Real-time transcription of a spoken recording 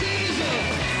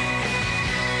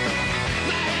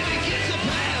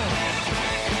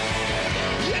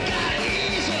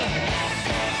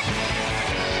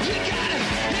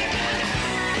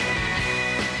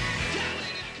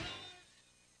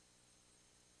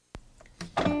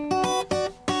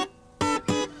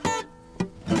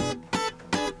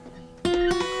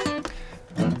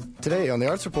Today on the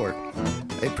Arts Report,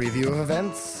 a preview of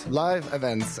events, live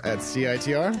events at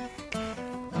CITR.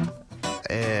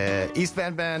 East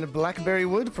Van band Blackberry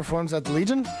Wood performs at the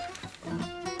Legion.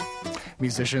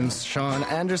 Musician Sean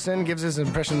Anderson gives his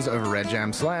impressions of Red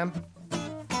Jam Slam.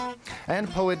 And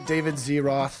poet David Z.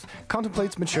 Roth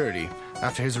contemplates maturity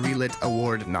after his Relit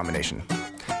Award nomination.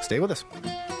 Stay with us.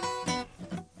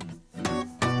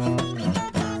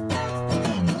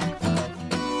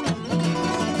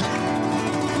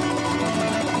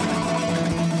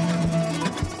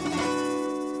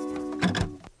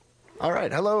 All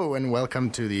right, hello and welcome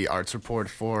to the Arts Report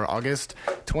for August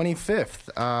 25th.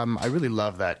 I really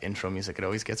love that intro music. It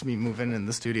always gets me moving in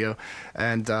the studio.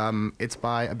 And it's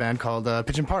by a band called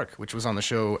Pigeon Park, which was on the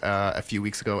show a few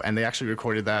weeks ago. And they actually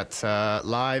recorded that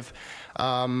live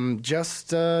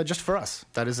just for us.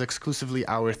 That is exclusively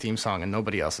our theme song and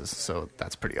nobody else's. So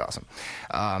that's pretty awesome.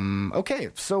 Okay,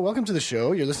 so welcome to the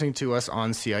show. You're listening to us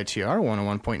on CITR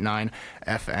 101.9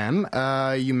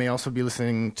 FM. You may also be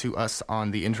listening to us on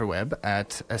the interweb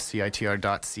at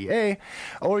scitr.ca,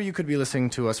 or you could be listening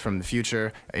to us from the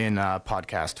future in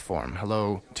podcast form.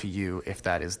 Hello to you if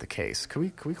that is the case. Can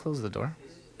we close the door?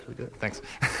 Can we do it? Thanks.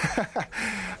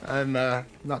 I'm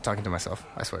not talking to myself,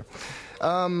 I swear.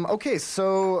 Okay,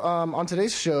 so on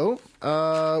today's show,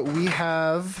 we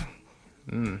have...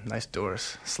 nice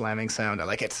doors. Slamming sound. I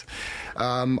like it.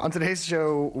 On today's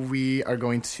show, we are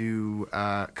going to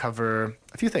cover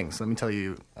a few things. Let me tell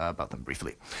you about them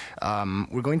briefly.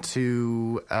 We're going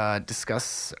to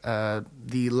discuss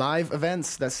the live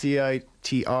events that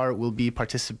CITR will be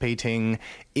participating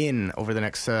in over the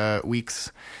next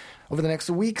weeks. Over the next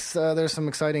weeks, there's some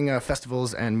exciting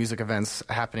festivals and music events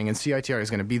happening, and CITR is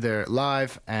going to be there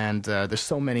live, and there's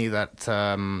so many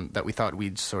that we thought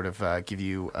we'd sort of give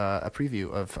you a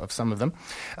preview of some of them.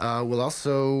 We'll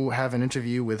also have an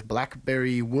interview with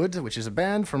Blackberry Wood, which is a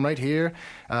band from right here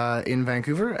in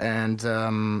Vancouver, and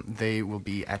they will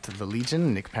be at the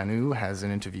Legion. Nick Panu has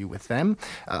an interview with them.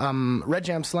 Red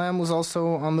Jam Slam was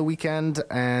also on the weekend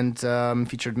and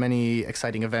featured many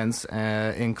exciting events,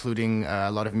 including a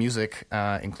lot of music.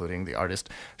 Including the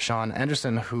artist Sean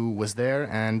Anderson, who was there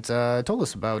and told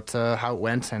us about how it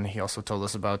went, and he also told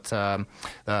us about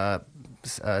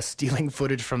stealing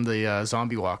footage from the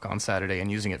zombie walk on Saturday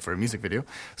and using it for a music video,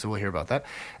 so we'll hear about that.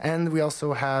 And we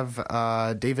also have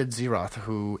David Z. Roth,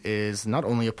 who is not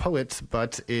only a poet,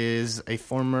 but is a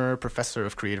former professor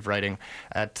of creative writing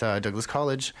at Douglas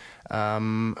College,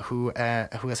 who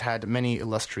has had many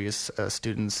illustrious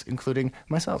students, including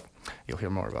myself. You'll hear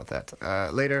more about that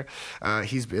later.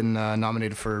 He's been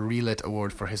nominated for a Relit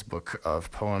Award for his book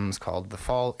of poems called The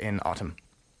Fall in Autumn.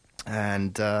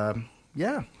 And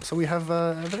yeah, so we have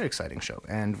a very exciting show,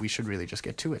 and we should really just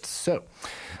get to it. So,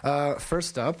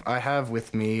 first up, I have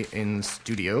with me in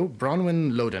studio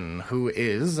Bronwyn Loden, who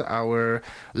is our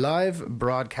live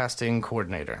broadcasting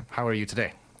coordinator. How are you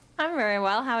today? I'm very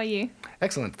well. How are you?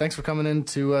 Excellent. Thanks for coming in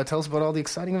to tell us about all the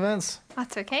exciting events.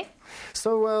 That's okay.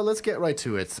 So let's get right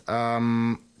to it.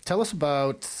 Tell us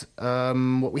about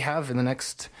what we have in the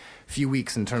next few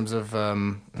weeks in terms of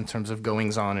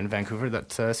goings on in Vancouver that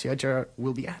CITR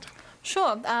will be at.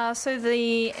 Sure. So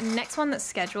the next one that's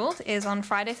scheduled is on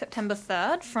Friday, September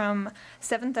 3rd from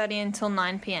 7:30 until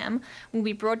 9 p.m. We'll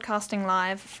be broadcasting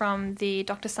live from the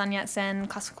Dr. Sun Yat-sen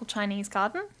Classical Chinese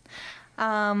Garden.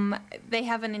 They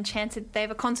have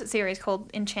a concert series called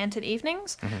Enchanted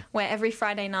Evenings, where every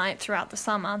Friday night throughout the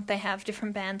summer, they have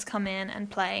different bands come in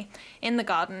and play in the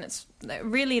garden. It's a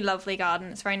really lovely garden.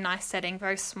 It's a very nice setting,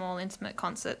 very small, intimate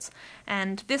concerts.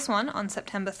 And this one, on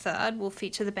September 3rd, will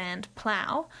feature the band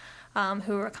Plough,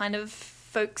 who are a kind of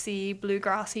folksy,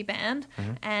 bluegrassy band.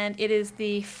 And it is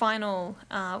the final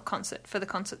concert for the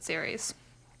concert series.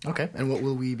 Okay, and what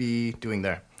will we be doing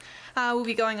there? We'll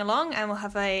be going along, and we'll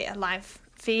have a live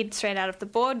feed straight out of the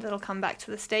board that'll come back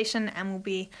to the station, and we'll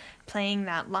be playing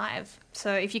that live.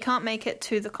 So if you can't make it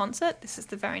to the concert, this is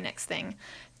the very next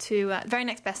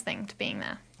best thing to being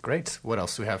there. Great. What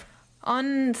else do we have?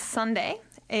 On Sunday,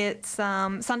 it's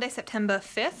Sunday, September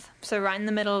 5th, so right in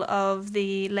the middle of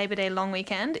the Labor Day long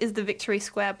weekend, is the Victory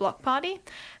Square Block Party,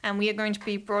 and we are going to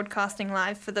be broadcasting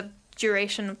live for the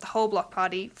duration of the whole block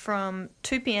party from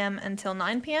 2 p.m. until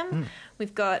 9 p.m.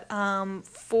 We've got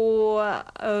 4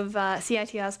 of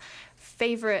CITR's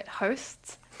favourite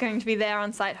hosts going to be there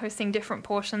on site hosting different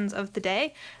portions of the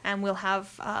day, and we'll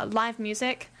have live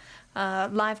music,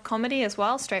 live comedy as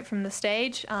well, straight from the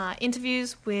stage,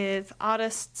 interviews with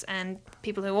artists and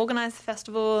people who organise the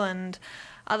festival and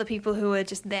other people who are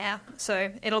just there.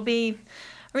 So it'll be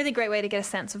really great way to get a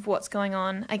sense of what's going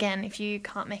on. Again, if you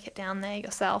can't make it down there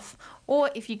yourself, or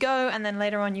if you go and then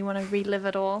later on you want to relive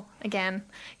it all again,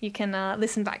 you can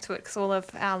listen back to it, because all of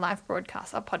our live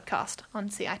broadcasts are podcast on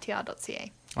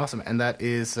citr.ca. Awesome. And that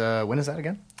is, when is that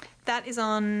again? That is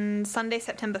on Sunday,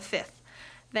 September 5th.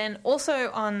 Then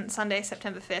also on Sunday,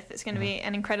 September 5th, it's going to be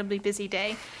an incredibly busy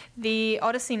day. The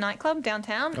Odyssey nightclub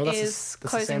downtown is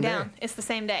closing down. It's the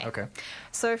same day. Okay.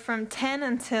 So from 10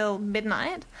 until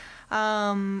midnight,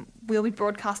 we'll be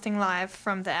broadcasting live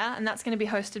from there, and that's going to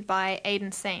be hosted by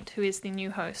Aidan Saint, who is the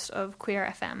new host of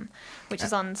Queer FM, which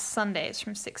is on Sundays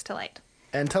from 6 till 8.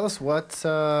 And tell us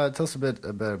a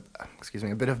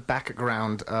bit of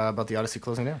background about the Odyssey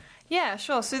closing down. Yeah,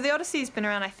 sure. So the Odyssey's been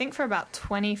around, I think, for about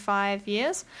 25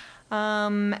 years.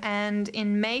 And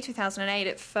in May 2008,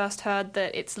 it first heard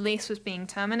that its lease was being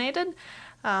terminated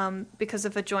because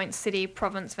of a joint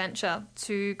city-province venture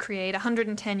to create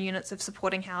 110 units of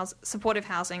supportive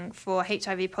housing for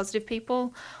HIV-positive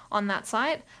people on that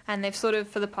site. And they've sort of,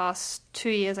 for the past 2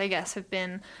 years, I guess, have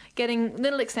been getting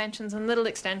little extensions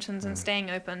and staying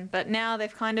open. But now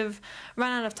they've kind of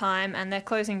run out of time and they're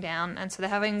closing down. And so they're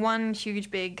having one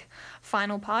huge, big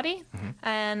final party.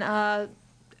 And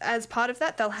as part of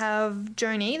that, they'll have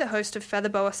Joni, the host of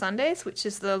Featherboa Sundays, which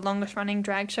is the longest-running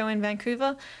drag show in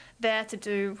Vancouver, there to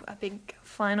do a big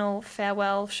final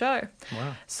farewell show.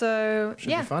 Wow. So, Should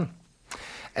be fun.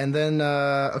 And then,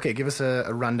 give us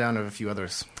a rundown of a few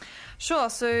others. Sure.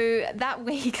 So that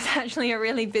week is actually a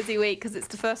really busy week because it's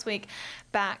the first week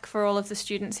back for all of the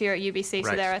students here at UBC.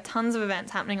 So there are tons of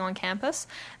events happening on campus,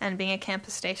 and being a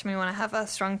campus station, we want to have a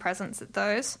strong presence at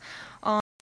those.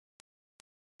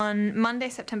 On Monday,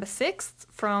 September 6th,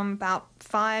 from about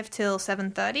 5 till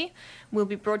 7:30, we'll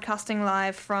be broadcasting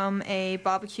live from a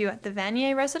barbecue at the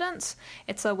Vanier residence.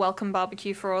 It's a welcome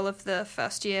barbecue for all of the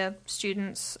first-year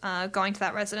students going to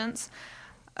that residence.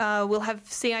 We'll have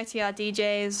CITR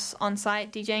DJs on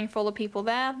site DJing for all the people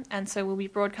there, and so we'll be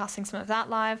broadcasting some of that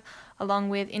live, along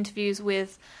with interviews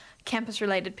with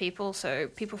campus-related people, so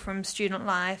people from student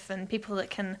life and people that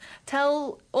can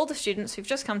tell all the students who've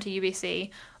just come to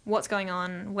UBC what's going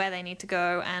on, where they need to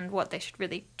go, and what they should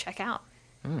really check out.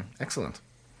 Excellent.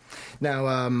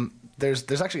 Now,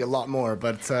 there's actually a lot more,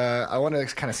 but I want to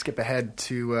kind of skip ahead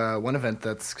to one event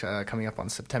that's coming up on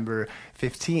September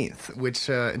 15th, which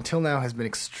until now has been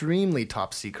extremely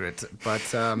top secret.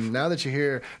 But now that you're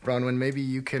here, Bronwyn, maybe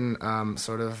you can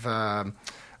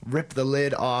rip the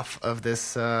lid off of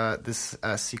this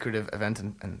secretive event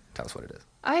and tell us what it is.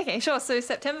 Okay, sure. So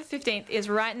September 15th is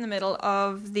right in the middle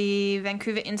of the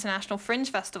Vancouver International Fringe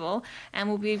Festival, and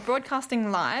we'll be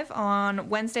broadcasting live on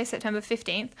Wednesday, September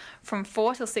 15th from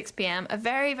 4 till 6 p.m. A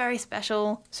very, very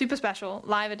special, super special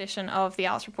live edition of The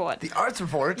Arts Report. The Arts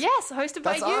Report? Yes, hosted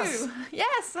by you. Us.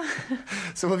 Yes.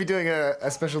 So we'll be doing a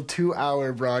special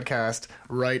 2-hour broadcast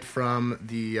right from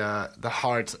the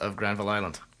heart of Granville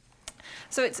Island.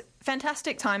 So it's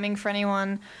fantastic timing for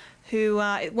anyone who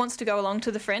wants to go along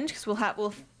to the Fringe, because we'll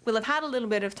have had a little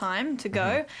bit of time to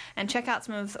go and check out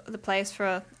some of the plays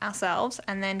for ourselves,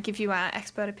 and then give you our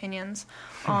expert opinions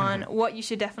on what you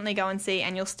should definitely go and see,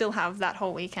 and you'll still have that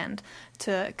whole weekend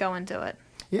to go and do it.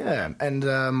 Yeah, and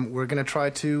we're going to try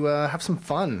to have some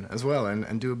fun as well,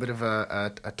 and do a bit of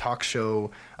a talk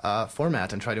show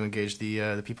format, and try to engage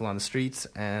the people on the streets,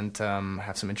 and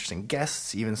have some interesting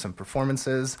guests, even some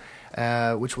performances,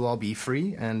 which will all be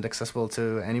free and accessible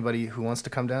to anybody who wants to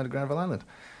come down to Granville Island.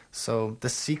 So the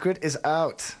secret is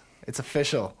out. It's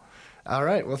official. All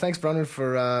right. Well, thanks, Bronwyn,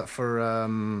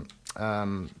 for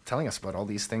telling us about all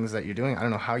these things that you're doing. I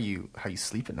don't know how you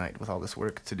sleep at night with all this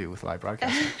work to do with live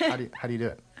broadcasting. How do you do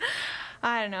it?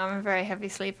 I don't know. I'm a very heavy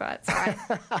sleeper. It's right.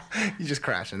 You just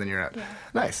crash and then you're out. Yeah.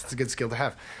 Nice. It's a good skill to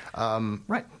have.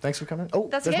 Right. Thanks for coming. Oh,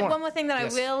 that's okay. One more thing that I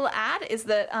will add is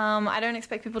that I don't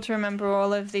expect people to remember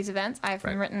all of these events. I have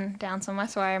them written down somewhere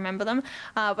so I remember them.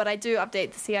 But I do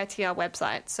update the CITR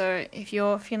website. So if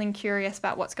you're feeling curious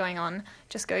about what's going on,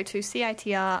 just go to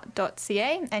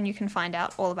citr.ca and you can find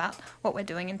out all about what we're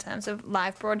doing in terms of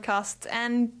live broadcasts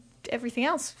and everything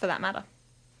else for that matter.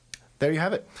 There you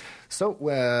have it. So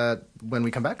when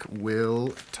we come back, we'll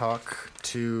talk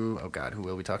to... Oh, God, who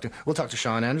will we talk to? We'll talk to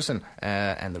Sean Anderson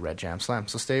and the Red Jam Slam.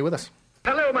 So stay with us.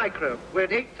 Hello, Micro. We're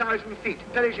at 8,000 feet.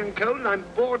 Perishing cold and I'm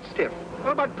bored stiff.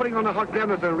 What about putting on a hot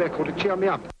gramophone record to cheer me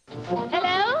up?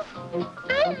 Hello?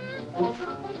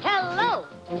 Hello?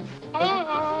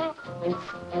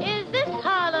 Is this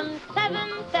Harlem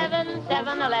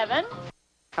 77711?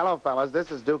 Hello, fellas.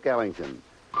 This is Duke Ellington.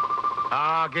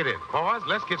 Get in. Pause.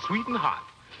 Let's get sweet and hot.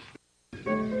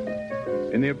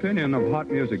 In the opinion of hot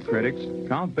music critics,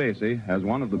 Count Basie has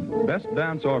one of the best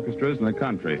dance orchestras in the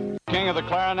country. King of the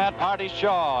clarinet, Artie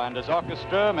Shaw, and his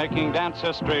orchestra making dance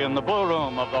history in the Blue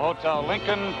Room of the Hotel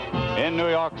Lincoln in New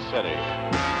York City.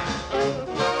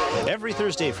 Every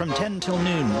Thursday from 10 till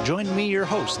noon, join me, your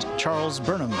host, Charles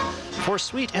Burnham, for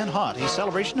Sweet and Hot, a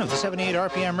celebration of the 78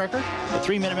 RPM record, a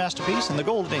 3-minute masterpiece in the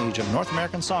golden age of North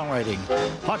American songwriting.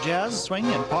 Hot jazz, swing,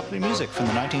 and popular music from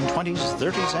the 1920s,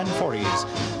 30s, and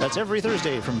 40s. That's every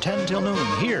Thursday from 10 till noon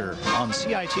here on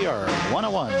CITR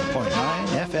 101.9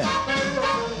 FM.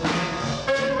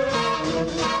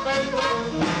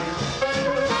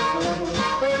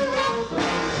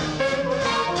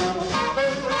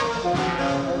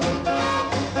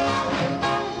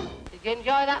 Did you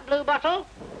enjoy that blue bottle?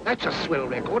 That's a swell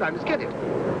record. I must get it.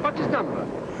 What's his number?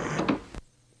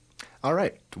 All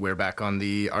right, we're back on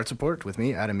the Arts Report with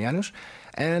me, Adam Janusz,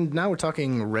 and now we're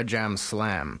talking Red Jam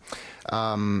Slam.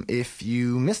 If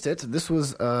you missed it, this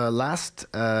was last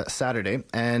Saturday,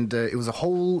 and it was a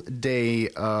whole day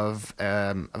of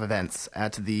events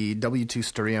at the W2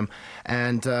 Storium,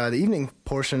 and the evening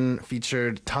portion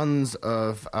featured tons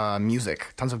of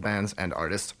music, tons of bands and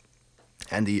artists.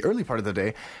 And the early part of the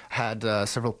day had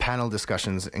several panel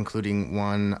discussions, including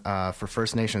one for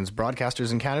First Nations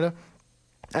broadcasters in Canada,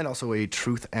 and also a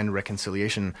Truth and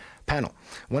Reconciliation panel.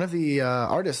 One of the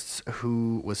artists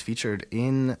who was featured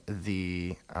in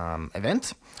the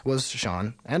event was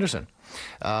Sean Anderson.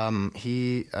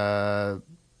 He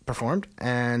performed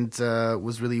and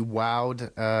was really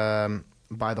wowed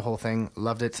by the whole thing,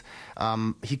 loved it.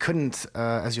 He couldn't,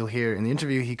 as you'll hear in the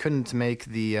interview, he couldn't make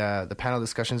the panel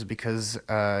discussions because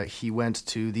he went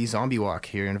to the Zombie Walk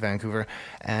here in Vancouver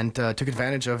and took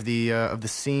advantage of the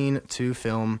scene to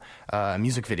film a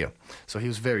music video. So he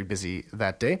was very busy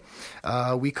that day.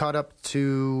 We caught up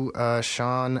to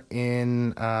Sean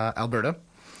in Alberta,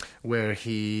 where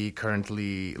he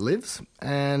currently lives,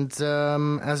 and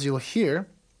as you'll hear,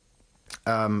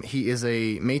 he is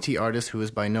a Métis artist who is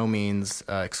by no means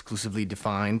exclusively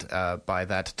defined by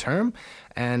that term,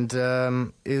 and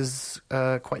is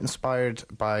quite inspired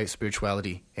by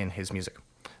spirituality in his music.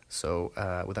 So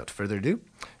without further ado,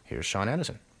 here's Sean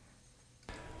Anderson.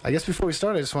 I guess before we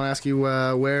start, I just want to ask you,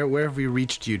 where have we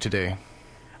reached you today?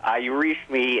 You reached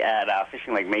me at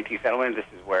Fishing Lake Métis Settlement. This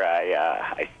is where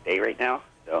I stay right now.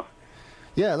 So.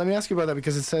 Yeah, let me ask you about that,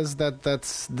 because it says that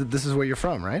this is where you're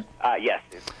from, right? Yes,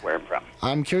 it's where I'm from.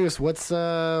 I'm curious, what's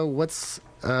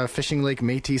Fishing Lake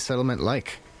Métis Settlement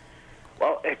like?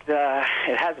 Well, it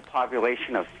has a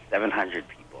population of 700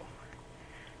 people,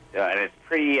 and it's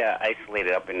pretty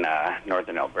isolated up in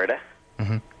northern Alberta.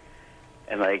 Mm-hmm.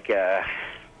 And I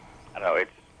don't know,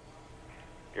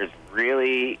 there's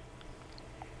really,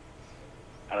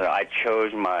 I don't know, I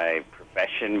chose my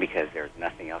profession because there's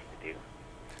nothing else to do.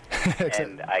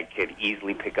 And I could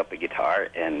easily pick up a guitar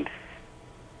and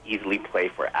easily play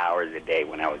for hours a day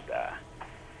when I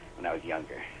was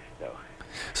younger.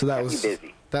 So that was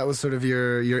busy. That was sort of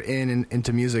your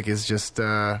into music is just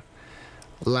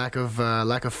lack of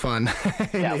fun.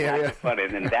 Yeah, lack of fun,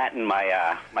 and that and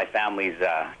my family's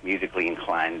musically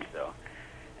inclined, so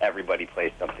everybody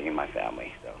plays something in my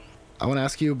family. So I want to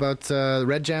ask you about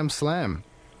Red Jam Slam.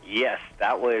 Yes,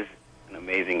 that was an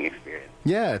amazing experience.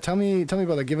 Yeah, tell me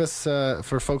about that. Give us,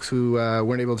 for folks who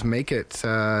weren't able to make it,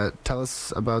 tell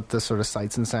us about the sort of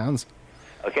sights and sounds.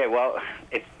 Okay, well,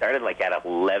 it started at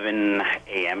 11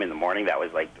 a.m. in the morning. That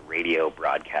was the radio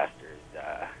broadcasters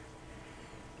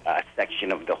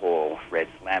section of the whole Red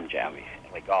Slam Jam.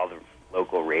 All the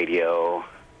local radio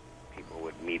people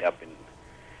would meet up and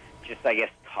just, I guess,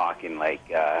 talk and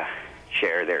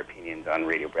share their opinions on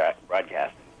radio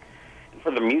broadcasting. And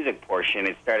for the music portion,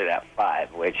 it started at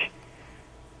 5, which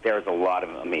there was a lot of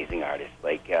amazing artists.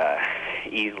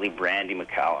 Easily Brandy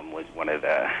McCallum was one of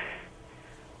the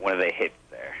hits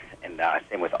there, and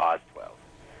same with Oz 12.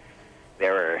 They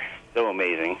were so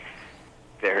amazing.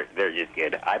 They're just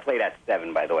good. I played at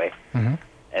 7, by the way, mm-hmm.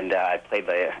 And I played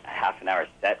a half-an-hour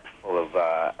set full of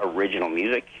original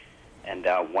music and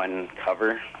one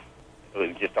cover. It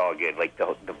was just all good.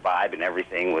 The vibe and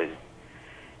everything was,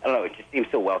 I don't know, it just seemed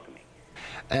so welcoming.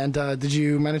 And did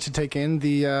you manage to take in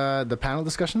the panel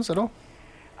discussions at all?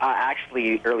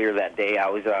 Actually, earlier that day, I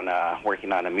was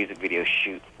working on a music video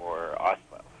shoot for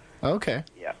Oslo. Okay.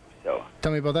 Yeah. So.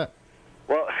 Tell me about that.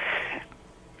 Well,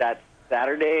 that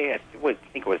Saturday, I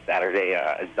think it was Saturday,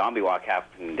 a zombie walk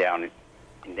happened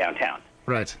in downtown.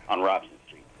 Right. On Robson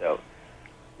Street. So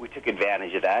we took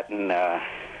advantage of that, and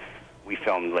we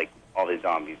filmed all the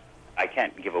zombies. I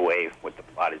can't give away what the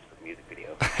plot is for the music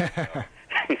video. So.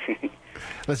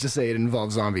 Let's just say it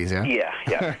involves zombies, yeah?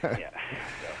 Yeah.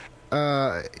 So.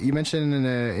 you mentioned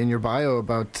in your bio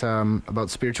about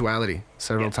spirituality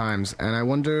several times, and I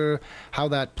wonder how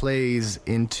that plays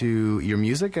into your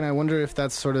music, and I wonder if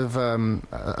that's sort of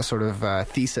a sort of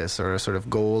thesis or a sort of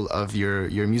goal of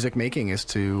your music making is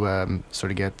to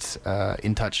sort of get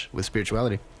in touch with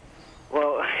spirituality.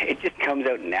 Well, it just comes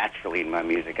out naturally in my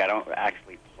music. I don't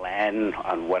actually plan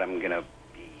on what I'm going to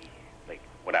be, like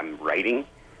what I'm writing,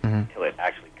 until it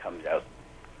actually comes out.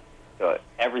 So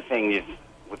everything is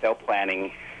without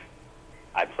planning.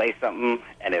 I play something,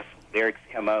 and if lyrics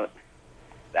come out,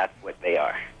 that's what they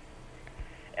are.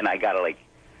 And I got to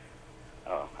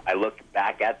I look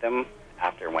back at them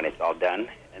after when it's all done,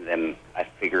 and then I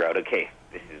figure out, okay,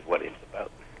 this is what it's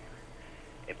about.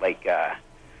 It's I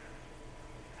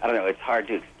don't know, it's hard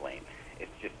to explain. It's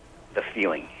just the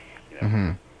feeling,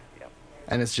 Yeah.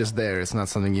 And it's just there. It's not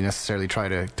something you necessarily try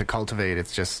to cultivate.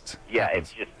 It's just happens.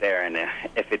 It's just there. And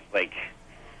if it's like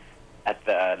at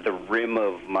the rim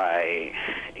of my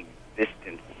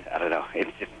existence, I don't know.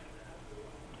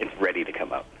 It's ready to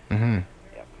come out. And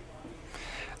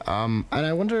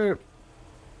I wonder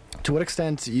to what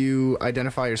extent you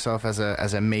identify yourself as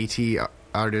a Métis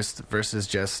artist versus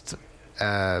just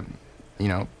a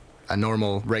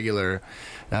normal, regular,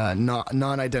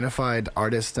 non-identified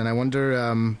artist. And I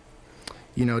wonder,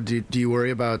 do you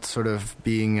worry about sort of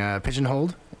being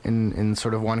pigeonholed in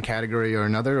sort of one category or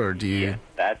another, or do you? Yeah,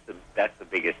 that's the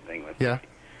biggest thing with me.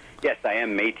 Yes, I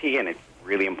am Métis, and it's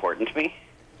really important to me.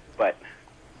 But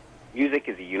music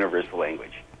is a universal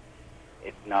language.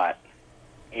 It's not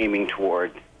aiming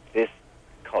toward this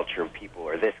culture of people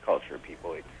or this culture of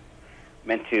people. It's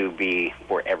meant to be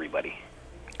for everybody.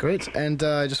 Great, and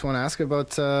I just want to ask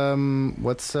about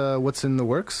what's in the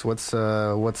works. What's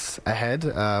ahead?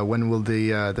 When will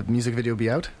the music video be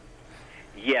out?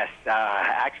 Yes,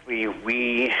 actually,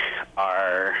 we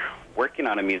are working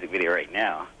on a music video right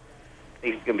now. I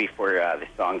think it's going to be for the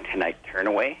song "Tonight Turn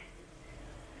Away,"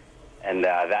 and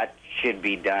that should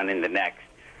be done in the next.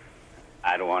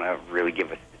 I don't want to really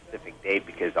give a specific date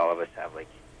because all of us have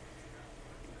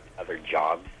other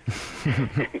jobs.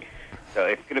 So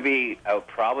it's going to be out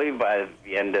probably by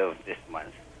the end of this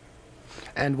month.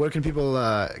 And where can people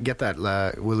get that?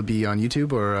 Will it be on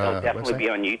YouTube or It'll definitely website? be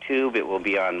on YouTube. It will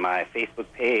be on my Facebook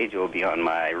page. It will be on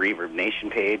my Reverb Nation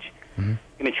page. I'm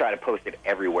going to try to post it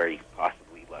everywhere you can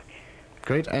possibly look.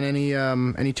 Great. And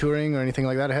any touring or anything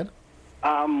like that ahead?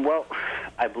 Well,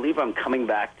 I believe I'm coming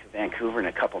back to Vancouver in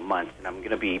a couple months, and I'm going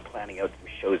to be planning out some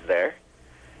shows there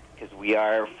because we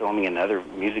are filming another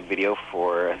music video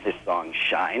for this song,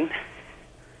 Shine.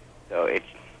 So it's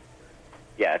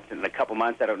in a couple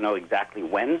months. I don't know exactly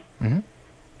when,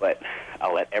 but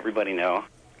I'll let everybody know.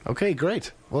 Okay,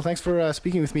 great. Well, thanks for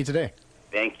speaking with me today.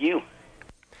 Thank you.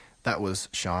 That was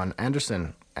Sean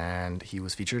Anderson, and he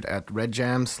was featured at Red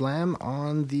Jam Slam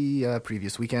on the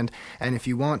previous weekend. And if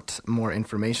you want more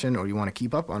information or you want to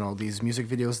keep up on all these music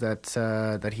videos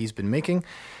that he's been making,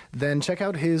 then check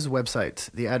out his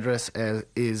website. The address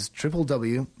is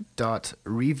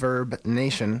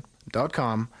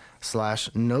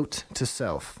www.reverbnation.com/note to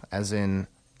self, as in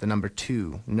the number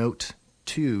 2, note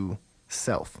to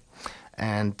self.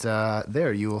 And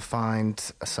there you will find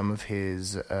some of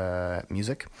his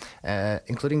music,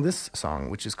 including this song,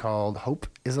 which is called Hope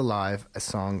is Alive, a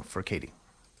Song for Katie.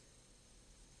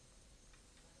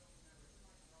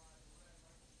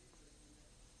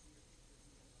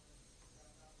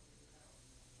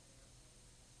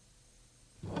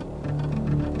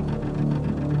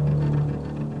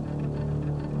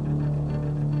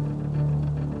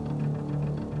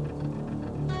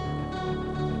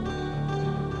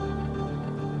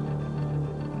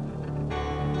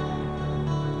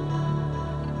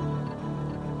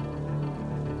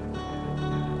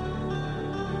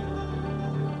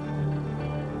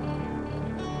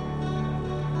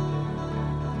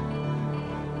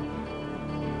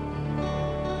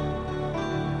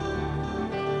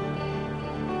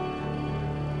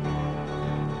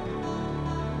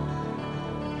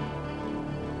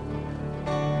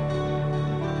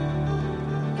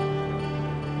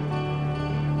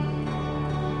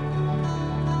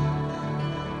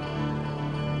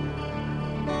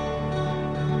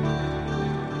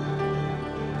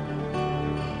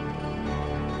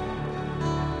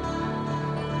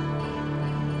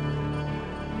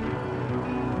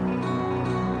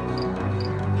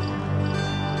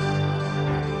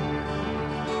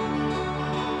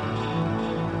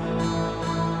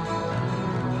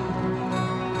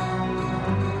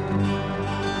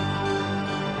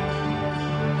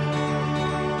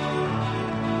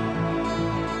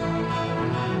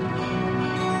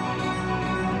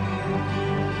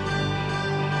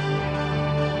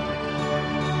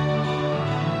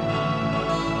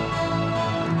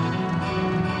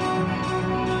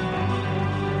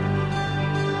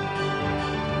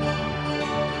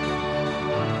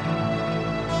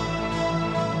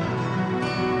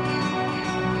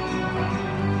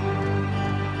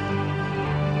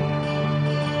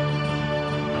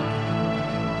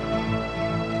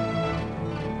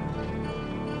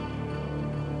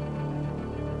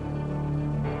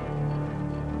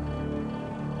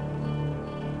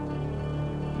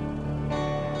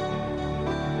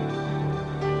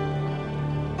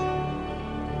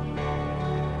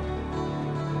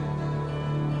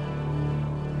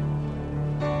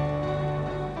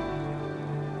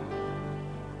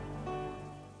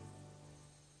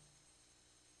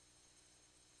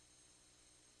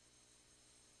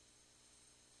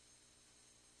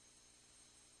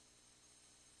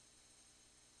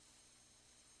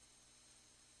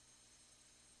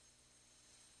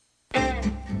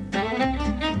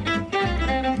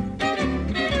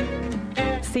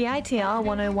 CITR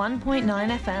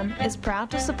 101.9 FM is proud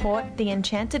to support the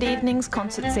Enchanted Evenings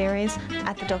concert series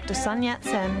at the Dr. Sun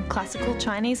Yat-sen Classical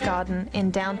Chinese Garden in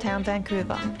downtown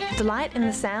Vancouver. Delight in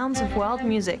the sounds of world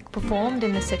music performed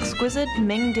in this exquisite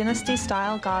Ming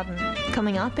Dynasty-style garden.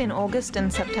 Coming up in August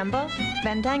and September,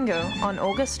 Fandango on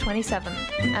August 27th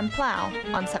and Plough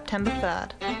on September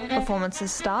 3rd.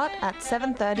 Performances start at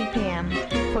 7:30 p.m.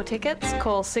 For tickets,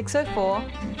 call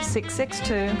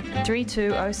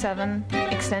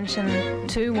 604-662-3207, extension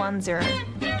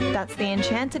 210. That's the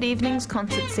Enchanted Evenings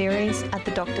concert series at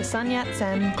the Dr. Sun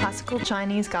Yat-sen Classical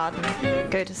Chinese Garden.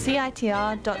 Go to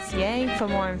citr.ca for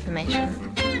more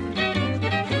information.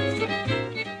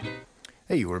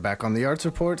 Hey, we're back on the Arts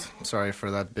Report. Sorry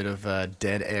for that bit of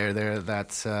dead air there.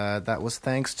 That was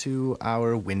thanks to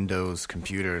our Windows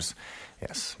computers.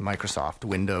 Yes, Microsoft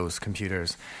Windows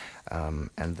computers,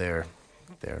 and their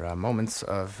moments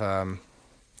of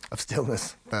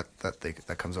stillness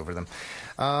that comes over them.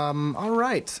 All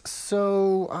right,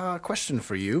 so question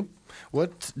for you: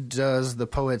 what does the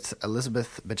poet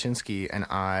Elizabeth Baczynski and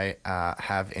I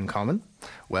have in common?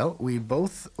 Well, we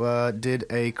both did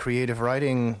a creative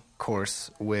writing course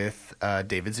with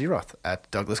David Zeroth at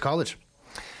Douglas College.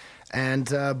 And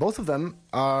both of them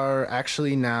are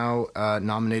actually now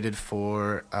nominated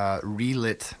for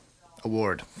Relit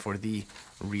Award, for the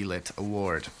Relit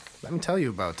Award. Let me tell you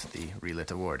about the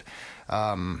Relit Award.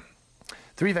 3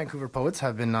 Vancouver poets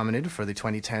have been nominated for the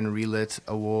 2010 Relit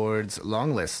Awards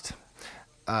long list.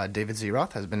 David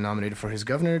Zeroth has been nominated for his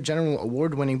Governor General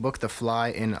Award-winning book, The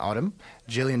Fly in Autumn,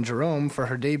 Gillian Jerome for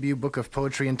her debut book of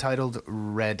poetry entitled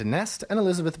Red Nest, and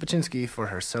Elizabeth Baczynski for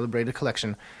her celebrated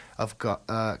collection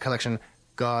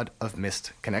God of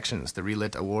Missed Connections. The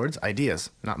Relit Awards,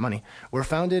 ideas, not money, were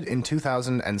founded in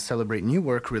 2000 and celebrate new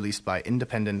work released by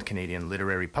independent Canadian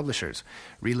literary publishers.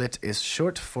 Relit is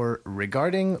short for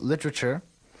Regarding Literature,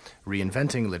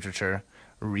 Reinventing Literature,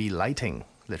 Relighting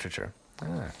Literature.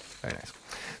 Very nice.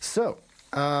 So,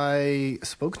 I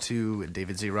spoke to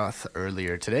David Zeroth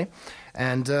earlier today,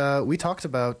 and we talked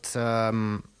about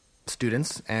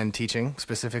students and teaching,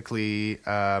 specifically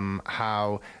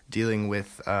how dealing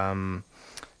with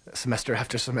semester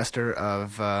after semester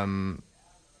of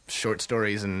short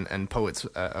stories and poets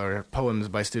or poems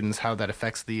by students, how that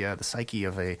affects the psyche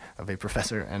of a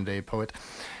professor and a poet.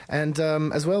 And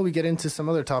as well, we get into some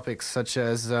other topics such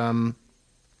as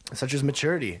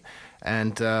maturity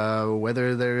and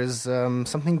whether there is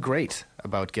something great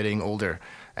about getting older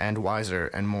and wiser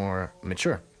and more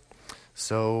mature.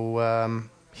 So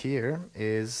here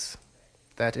is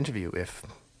that interview, if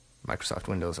Microsoft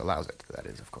Windows allows it. That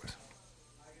is, of course.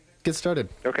 Get started.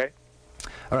 Okay.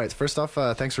 All right. First off,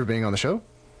 thanks for being on the show.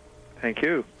 Thank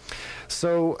you.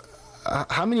 So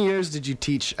how many years did you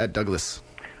teach at Douglas?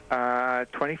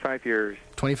 25 years.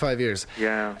 25 years.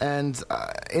 Yeah. And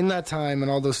in that time and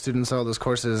all those students, all those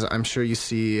courses, I'm sure you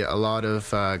see a lot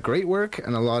of great work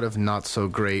and a lot of not so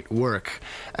great work.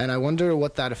 And I wonder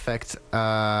what that effect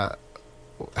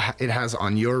it has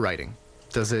on your writing.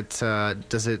 Does it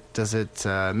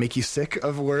make you sick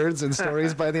of words and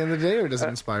stories by the end of the day, or does it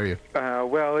inspire you?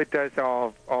 Well, it does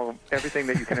everything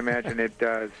that you can imagine. It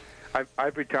does.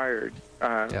 I've retired.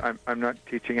 Yeah. I'm not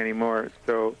teaching anymore,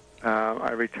 so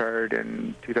I retired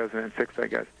in 2006, I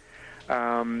guess.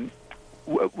 Well,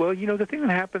 the thing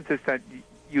that happens is that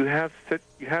you have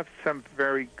some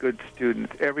very good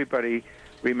students. Everybody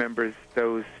remembers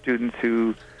those students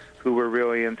who were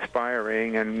really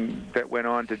inspiring and that went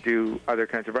on to do other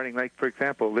kinds of writing. Like, for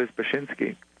example, Elizabeth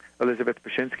Baczynski.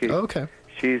 Oh, okay.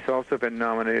 She's also been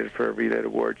nominated for a Relit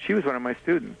Award. She was one of my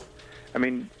students. I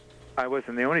mean, I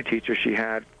wasn't the only teacher she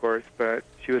had, of course, but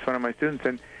she was one of my students.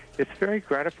 And it's very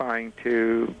gratifying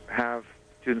to have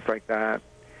students like that.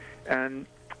 And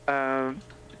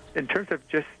in terms of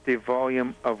just the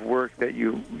volume of work that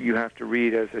you have to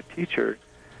read as a teacher,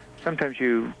 sometimes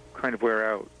you kind of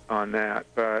wear out on that.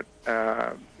 But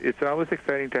it's always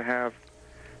exciting to have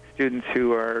students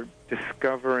who are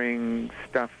discovering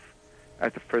stuff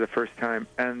for the first time,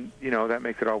 and that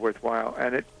makes it all worthwhile,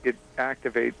 and it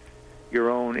activates your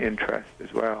own interest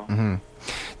as well. Mm-hmm.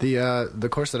 The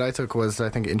course that I took was, I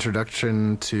think,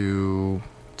 Introduction to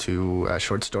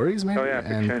short stories, maybe. Oh yeah,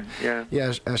 fiction.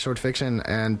 Short fiction,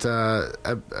 and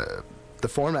the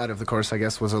format of the course, I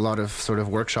guess, was a lot of sort of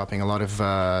workshopping, a lot of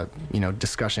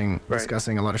discussing,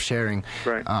 a lot of sharing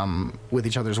with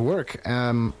each other's work.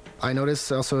 I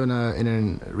noticed also in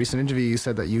a recent interview you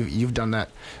said that you've done that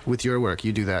with your work.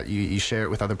 You do that. You share it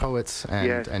with other poets,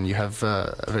 and you have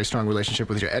a very strong relationship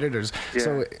with your editors. Yeah.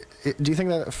 So do you think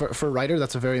that for a writer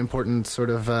that's a very important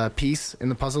sort of piece in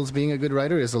the puzzle of being a good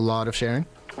writer, is a lot of sharing?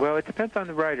 Well, it depends on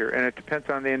the writer, and it depends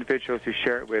on the individuals who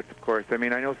share it with, of course. I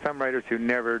mean, I know some writers who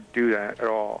never do that at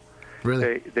all.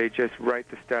 Really? They just write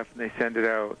the stuff and they send it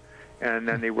out, and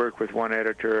then they work with one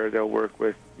editor, or they'll work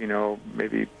with,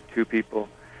 maybe two people.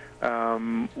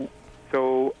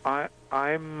 So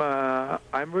I'm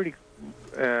really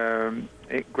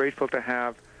grateful to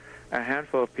have a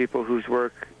handful of people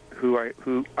who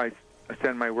I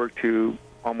send my work to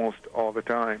almost all the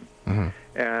time. Mm-hmm.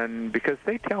 And because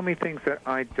they tell me things that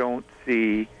I don't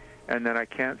see and that I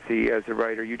can't see as a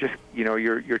writer, you're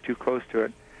too close to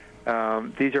it.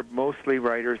 These are mostly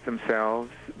writers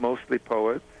themselves, mostly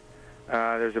poets.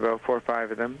 There's about 4 or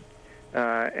 5 of them.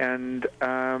 And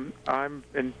I'm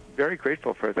very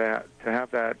grateful for that, to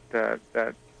have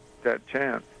that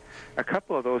chance. A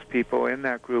couple of those people in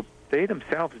that group, they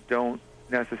themselves don't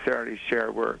necessarily share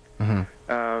work.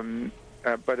 Mm-hmm.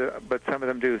 But some of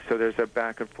them do. So there's a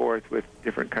back and forth with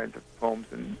different kinds of poems,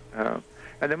 and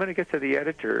then when it gets to the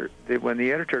editor, when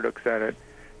the editor looks at it,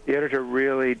 the editor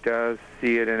really does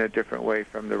see it in a different way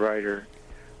from the writer,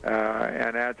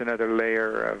 and adds another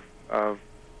layer of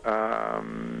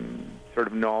sort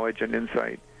of knowledge and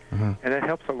insight, mm-hmm. and that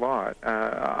helps a lot.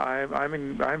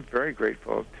 I'm very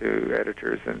grateful to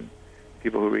editors and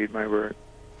people who read my work.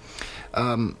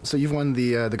 So you've won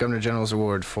the Governor General's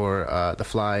Award for The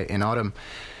Fly in Autumn,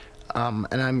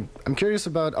 and I'm curious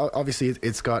about. Obviously,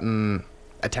 it's gotten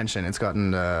attention. It's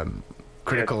gotten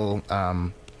critical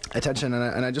attention,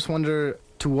 and I just wonder,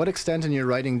 to what extent in your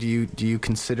writing do you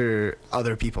consider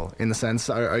other people? In the sense,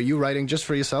 are you writing just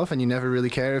for yourself, and you never really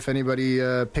care if anybody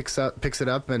picks it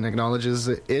up and acknowledges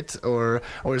it, or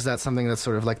is that something that's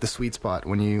sort of like the sweet spot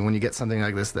when you get something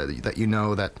like this that you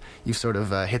know that you've sort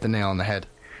of hit the nail on the head?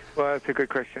 Well, that's a good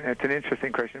question. It's an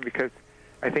interesting question because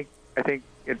I think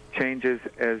it changes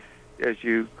as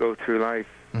you go through life.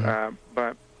 Mm-hmm.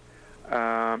 But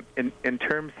in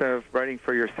terms of writing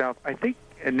for yourself, I think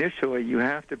initially you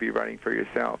have to be writing for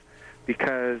yourself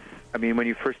because, I mean, when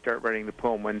you first start writing the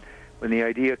poem, when the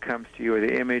idea comes to you, or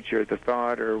the image or the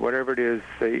thought or whatever it is,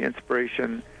 the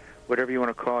inspiration, whatever you want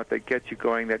to call it, that gets you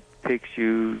going, that takes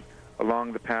you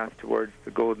along the path towards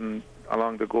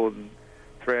along the golden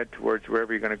thread towards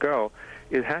wherever you're going to go,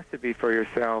 it has to be for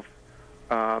yourself.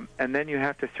 And then you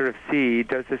have to sort of see,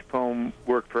 does this poem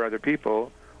work for other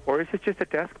people, or is it just a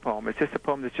desk poem? It's just a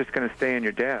poem that's just going to stay in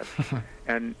your desk.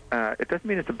 And it doesn't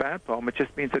mean it's a bad poem. It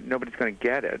just means that nobody's going to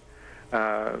get it.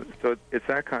 So it's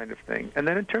that kind of thing. And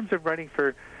then in terms of writing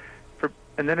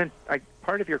and then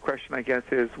part of your question, I guess,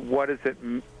 is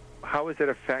how is it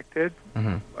affected,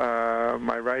 mm-hmm.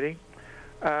 My writing?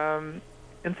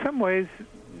 In some ways,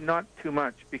 not too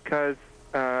much, because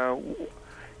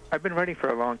I've been writing for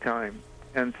a long time,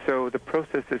 and so the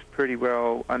process is pretty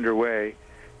well underway.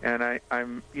 And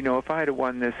I'm, if I had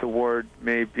won this award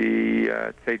maybe,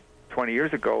 say, 20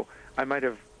 years ago, I might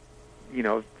have,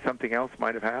 something else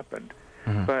might have happened.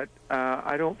 Mm-hmm. But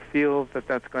I don't feel that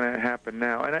that's going to happen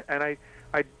now. And I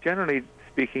generally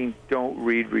speaking don't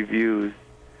read reviews,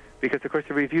 because of course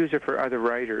the reviews are for other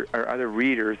writers or other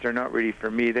readers. They're not really for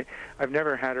me. I've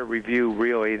never had a review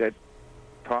really that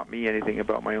taught me anything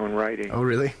about my own writing. Oh,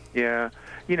 really? Yeah.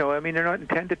 I mean, they're not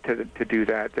intended to do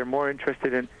that. They're more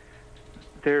interested in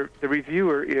the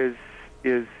reviewer is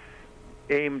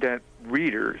aimed at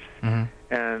readers, mm-hmm.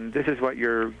 and this is what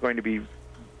you're going to be.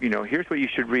 Here's what you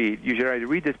should read. You should either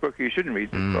read this book or you shouldn't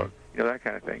read this book. That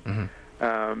kind of thing.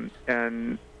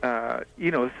 Mm-hmm.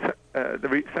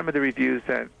 Some of the reviews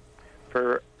that,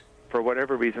 for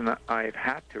whatever reason, I've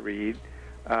had to read,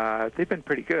 they've been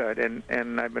pretty good,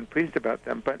 and I've been pleased about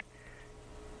them. But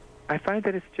I find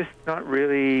that it's just not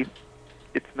really.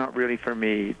 It's not really for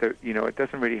me. It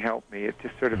doesn't really help me. It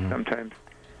just sort of sometimes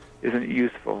isn't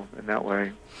useful in that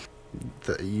way.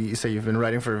 You say you've been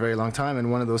writing for a very long time, and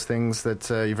one of those things that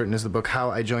you've written is the book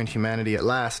 "How I Joined Humanity at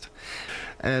Last,"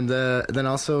 and then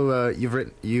also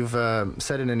you've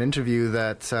said in an interview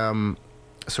that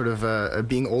sort of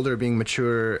being older, being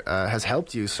mature, has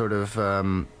helped you sort of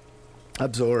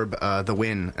absorb the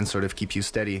win and sort of keep you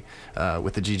steady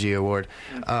with the GG Award.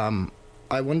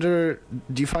 I wonder,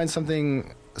 do you find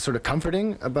something sort of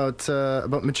comforting about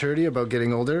maturity, about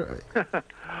getting older?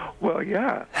 Well,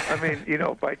 yeah. I mean,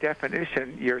 by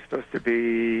definition, you're supposed to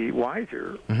be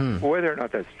wiser. Mm-hmm. Whether or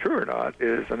not that's true or not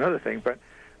is another thing. But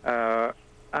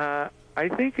I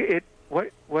think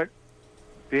what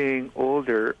being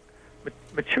older,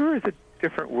 mature is a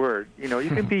different word. You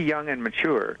can be young and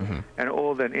mature, mm-hmm. and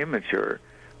old and immature.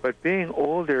 But being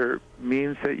older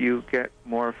means that you get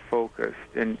more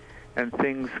focused and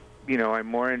things, I'm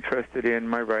more interested in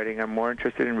my writing, I'm more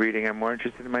interested in reading, I'm more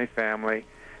interested in my family,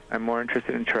 I'm more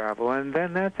interested in travel, and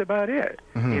then that's about it.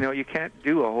 Mm-hmm. You know, you can't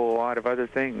do a whole lot of other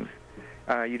things.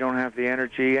 You don't have the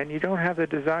energy, and you don't have the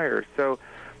desire. So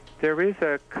there is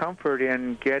a comfort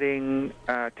in getting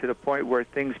to the point where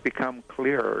things become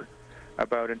clearer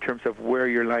about in terms of where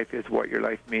your life is, what your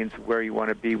life means, where you want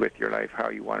to be with your life, how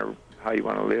you want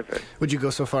to live it. Would you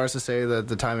go so far as to say that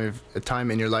the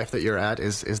time in your life that you're at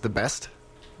is the best?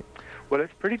 Well,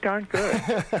 it's pretty darn good.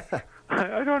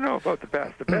 I don't know about the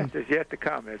best. The best is yet to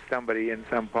come, as somebody in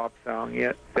some pop song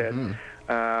yet said.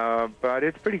 But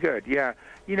it's pretty good. Yeah,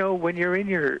 you know, when you're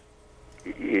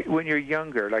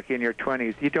younger, like in your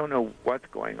 20s, you don't know what's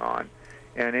going on,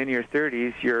 and in your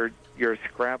 30s, you're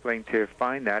scrabbling to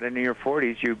find that, and in your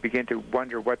 40s, you begin to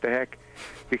wonder what the heck,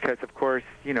 because of course,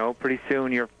 you know, pretty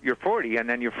soon you're 40, and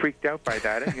then you're freaked out by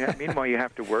that, and meanwhile you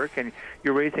have to work, and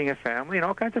you're raising a family, and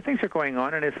all kinds of things are going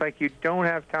on, and it's like you don't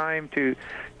have time to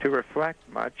reflect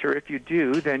much, or if you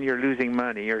do, then you're losing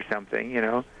money or something, you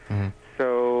know.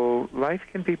 So life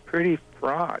can be pretty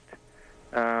fraught,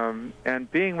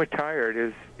 and being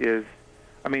retired is,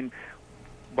 I mean,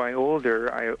 by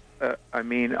older, I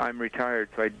mean, I'm retired,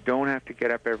 so I don't have to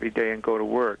get up every day and go to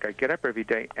work. I get up every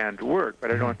day and work,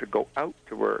 but I don't have to go out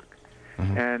to work,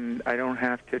 and I don't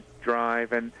have to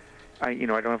drive, and I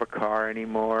don't have a car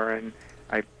anymore, and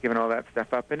I've given all that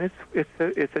stuff up, and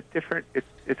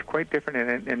it's quite different,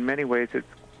 and in many ways,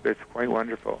 it's quite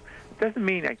wonderful. It doesn't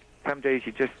mean some days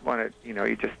you just want to,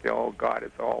 you just feel, oh God,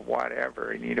 it's all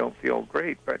whatever, and you don't feel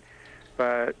great, but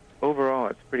overall,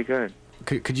 it's pretty good.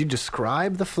 Could you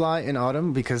describe The Fly in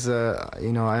Autumn? Because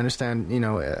I understand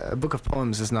a book of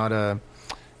poems is not a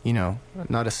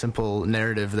simple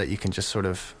narrative that you can just sort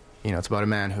of it's about a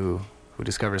man who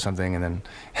discovers something and then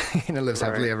lives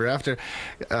happily ever after.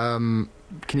 Can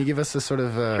you give us a sort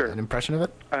of an impression of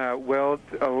it?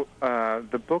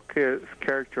 The book is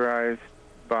characterized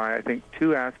by, I think,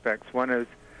 two aspects. One is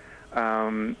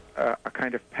a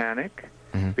kind of panic.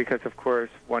 Because of course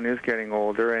one is getting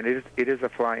older, and it is a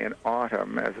fly in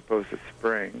autumn as opposed to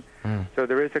spring. So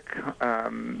there is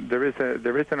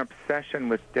an obsession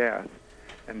with death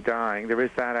and dying. There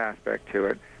is that aspect to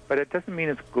it, but it doesn't mean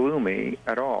it's gloomy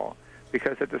at all.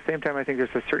 Because at the same time, I think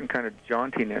there's a certain kind of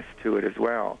jauntiness to it as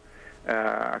well.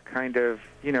 A kind of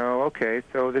okay,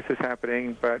 so this is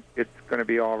happening, but it's going to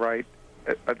be all right.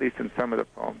 At least in some of the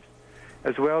poems.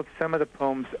 As well, some of the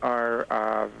poems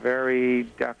are very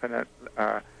definite,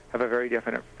 have a very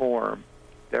definite form.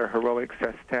 They're heroic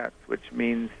sestets, which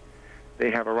means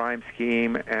they have a rhyme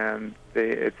scheme, and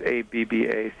it's A, B, B,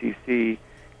 A, C, C,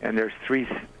 and there's 6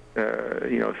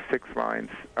 lines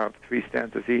of 3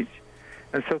 stanzas each.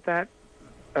 And so that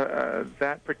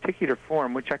particular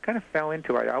form, which I kind of fell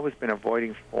into, I'd always been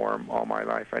avoiding form all my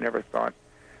life. I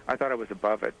thought I was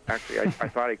above it. Actually, I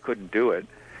thought I couldn't do it.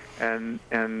 And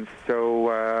so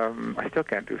I still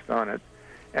can't do sonnets.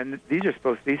 And these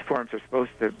forms are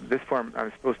supposed to, this form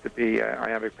I'm supposed to be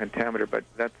iambic pentameter, but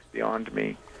that's beyond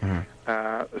me.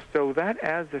 So that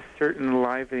adds a certain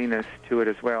liveliness to it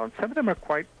as well. And some of them are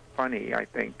quite funny, I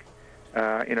think,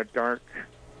 in a dark,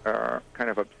 kind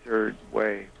of absurd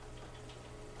way.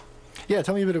 Yeah,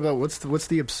 tell me a bit about what's the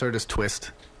absurdist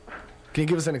twist. Can you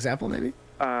give us an example, maybe?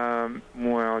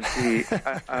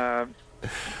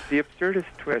 The absurdist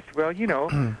twist. Well,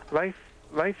 life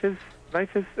is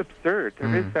absurd.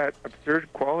 There is that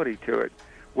absurd quality to it,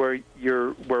 where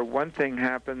one thing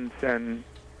happens and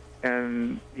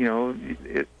it's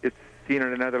seen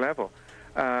at another level.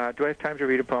 Do I have time to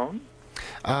read a poem?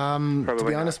 To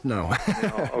be honest, no.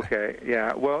 No. Okay.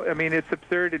 Yeah. Well, I mean, it's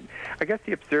absurd. I guess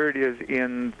the absurd is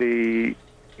in the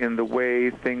way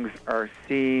things are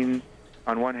seen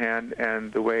on one hand,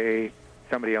 and the way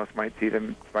somebody else might see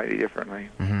them slightly differently.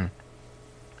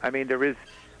 I mean,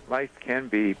 life can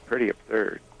be pretty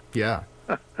absurd. Yeah.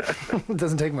 It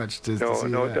doesn't take much to see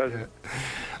it that. doesn't. Yeah.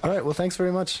 All right, well, thanks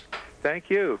very much. Thank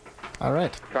you. All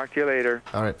right. Talk to you later.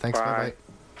 All right, thanks. Bye.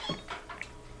 Bye-bye.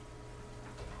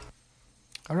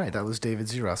 All right, that was David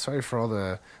Zira. Sorry for all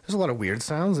there's a lot of weird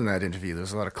sounds in that interview.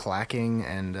 There's a lot of clacking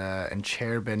and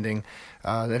chair bending.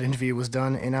 That interview was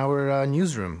done in our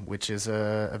newsroom, which is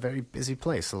a very busy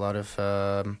place. A lot of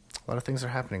things are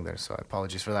happening there, so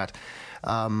apologies for that.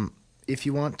 If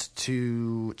you want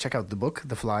to check out the book,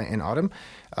 The Fly in Autumn,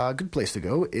 a good place to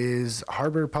go is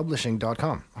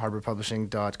harborpublishing.com.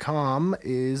 Harborpublishing.com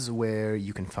is where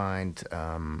you can find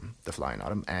The Fly in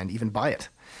Autumn and even buy it.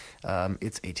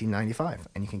 It's $18.95,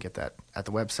 and you can get that at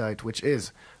the website, which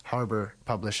is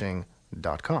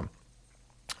harborpublishing.com.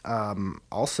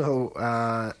 Also,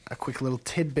 a quick little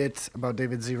tidbit about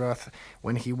David Zeroth.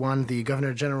 When he won the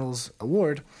Governor General's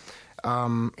Award,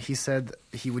 He said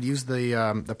he would use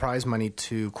the prize money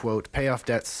to, quote, pay off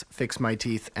debts, fix my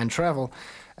teeth, and travel.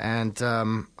 And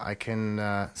I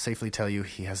can safely tell you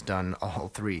he has done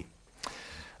all three.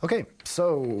 Okay,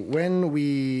 so when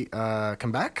we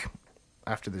come back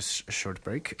after this short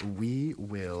break, we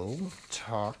will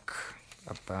talk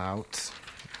about...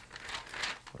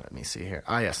 Let me see here.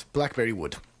 Yes, Blackberry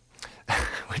Wood,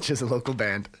 which is a local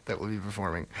band that will be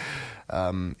performing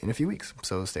in a few weeks.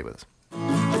 So stay with us.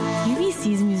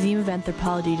 UBC's Museum of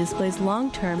Anthropology displays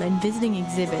long-term and visiting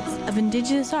exhibits of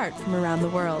indigenous art from around the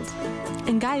world,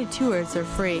 and guided tours are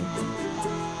free.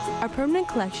 Our permanent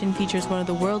collection features one of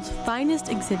the world's finest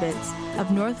exhibits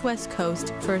of Northwest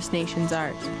Coast First Nations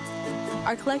art.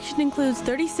 Our collection includes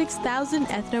 36,000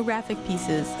 ethnographic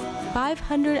pieces,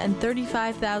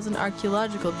 535,000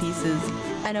 archaeological pieces,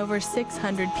 and over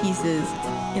 600 pieces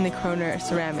in the Kroner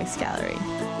Ceramics Gallery.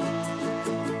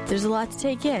 There's a lot to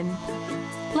take in.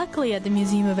 Luckily, at the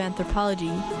Museum of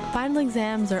Anthropology, final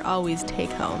exams are always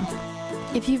take-home.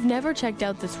 If you've never checked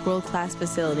out this world-class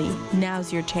facility,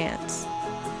 now's your chance.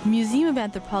 The Museum of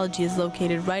Anthropology is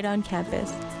located right on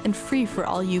campus and free for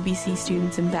all UBC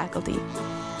students and faculty.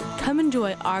 Come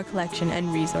enjoy our collection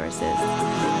and resources.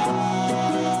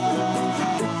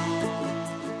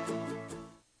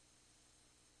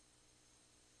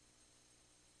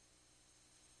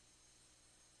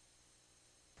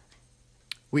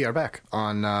 We are back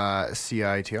on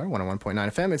CITR 101.9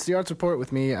 FM. It's the Arts Report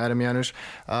with me, Adam Janusz.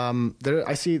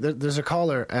 I see there's a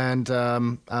caller, and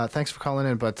thanks for calling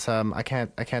in. But I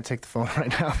can't take the phone right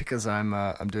now because I'm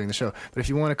doing the show. But if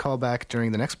you want to call back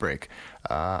during the next break,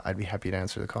 I'd be happy to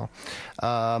answer the call.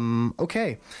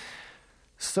 Okay.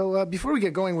 So before we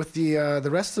get going with the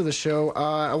rest of the show,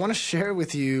 I want to share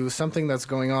with you something that's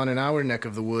going on in our neck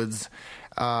of the woods.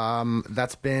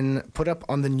 That's been put up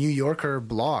on the New Yorker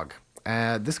blog.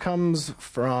 This comes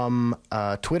from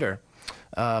Twitter,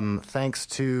 thanks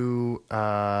to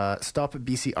Stop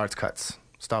BC Arts Cuts.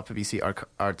 Stop BC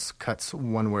Arts Cuts,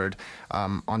 one word,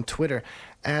 on Twitter.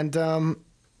 And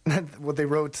what they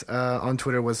wrote on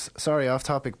Twitter was, sorry, off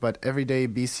topic, but every day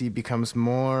BC becomes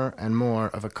more and more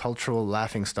of a cultural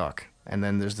laughingstock. And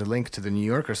then there's the link to the New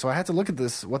Yorker. So I had to look at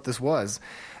what this was,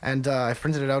 and I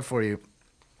printed it out for you.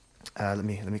 Let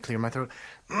me clear my throat.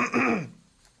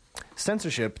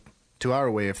 Censorship, to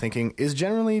our way of thinking, is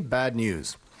generally bad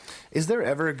news. Is there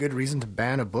ever a good reason to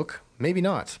ban a book? Maybe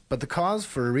not, but the cause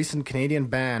for a recent Canadian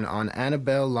ban on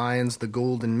Annabelle Lyon's The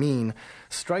Golden Mean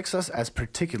strikes us as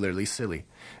particularly silly.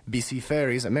 BC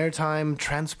Ferries, a maritime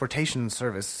transportation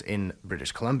service in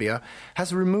British Columbia,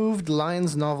 has removed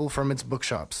Lyon's novel from its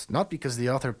bookshops, not because the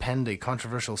author penned a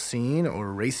controversial scene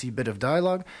or racy bit of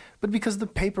dialogue, but because the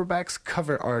paperback's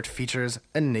cover art features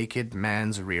a naked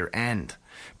man's rear end.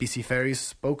 BC Ferries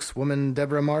spokeswoman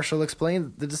Deborah Marshall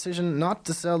explained the decision not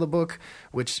to sell the book,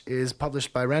 which is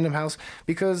published by Random House,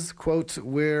 because, quote,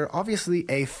 we're obviously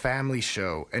a family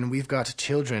show and we've got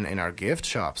children in our gift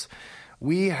shops.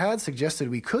 We had suggested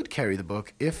we could carry the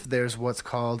book if there's what's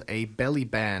called a belly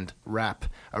band wrap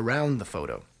around the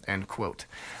photo, end quote.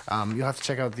 You'll have to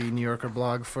check out the New Yorker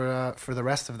blog for the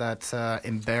rest of that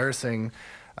embarrassing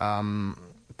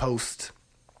post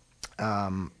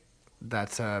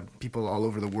that people all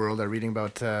over the world are reading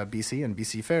about BC and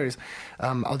BC Ferries.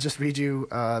 I'll just read you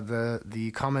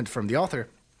the comment from the author,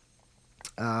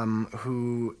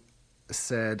 who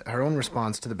said her own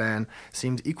response to the ban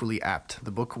seemed equally apt.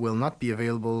 The book will not be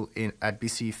available at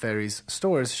BC Ferries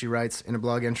stores, she writes in a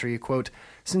blog entry, quote,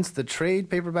 since the trade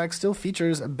paperback still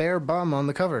features a bare bum on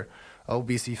the cover. Oh,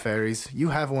 BC Ferries, you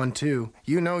have one too.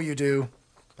 You know you do,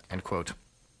 end quote.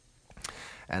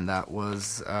 And that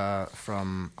was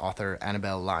from author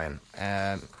Annabelle Lyon.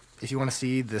 If you want to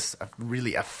see this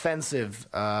really offensive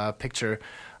picture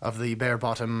of the bare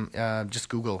bottom, just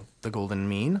Google The Golden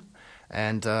Mean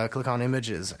and click on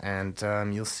images, and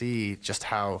you'll see just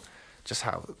how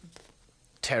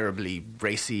terribly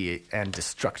racy and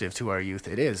destructive to our youth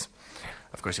it is.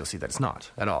 Of course, you'll see that it's not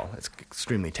at all. It's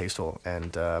extremely tasteful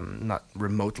and not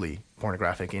remotely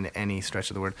pornographic in any stretch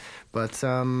of the word. But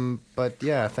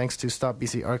yeah, thanks to Stop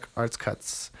BC Arts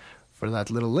Cuts for that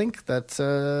little link that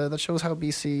shows how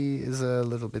BC is a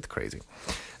little bit crazy.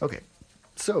 Okay,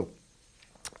 so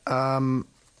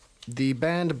the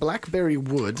band Blackberry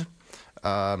Wood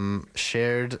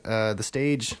shared the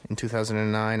stage in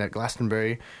 2009 at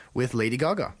Glastonbury with Lady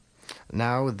Gaga.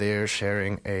 Now they're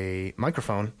sharing a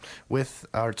microphone with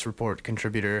Arts Report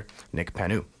contributor Nick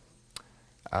Panu.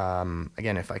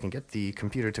 Again, if I can get the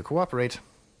computer to cooperate,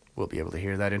 we'll be able to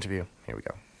hear that interview. Here we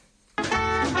go.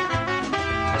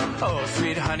 Oh,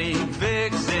 sweet honey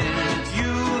vixen, it's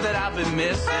you that I've been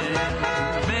missing.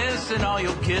 missing all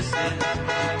your kissing.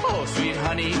 Oh, sweet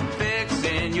honey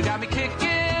fixin', you got me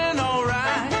kicking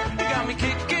alright. You got me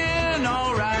kicking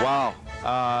alright.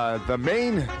 Wow. The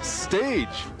main stage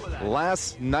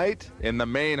last night in the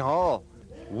main hall.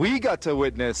 We got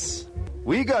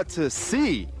to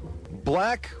see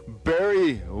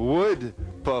Blackberry Wood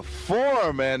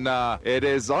perform, and it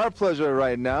is our pleasure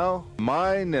right now,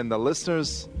 mine and the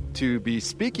listeners, to be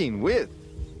speaking with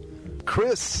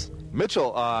Chris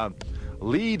Mitchell,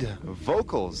 lead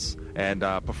vocals and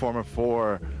performer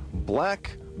for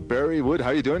Blackberry Wood. How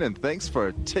are you doing? And thanks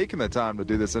for taking the time to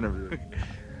do this interview.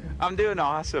 I'm doing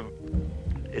awesome.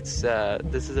 It's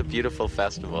this is a beautiful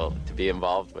festival to be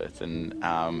involved with, and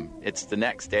it's the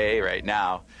next day right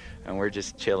now, and we're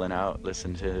just chilling out,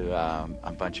 listening to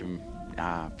a bunch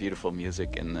of beautiful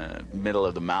music in the middle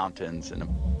of the mountains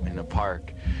in a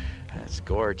park. And it's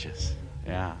gorgeous.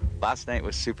 Yeah, last night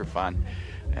was super fun,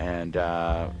 and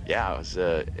yeah, it was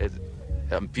a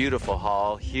beautiful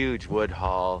hall, huge wood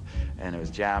hall, and it was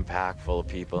jam-packed full of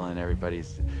people, and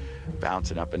everybody's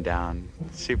bouncing up and down.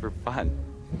 Super fun.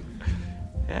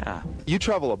 Yeah. You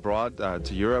travel abroad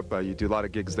to Europe. You do a lot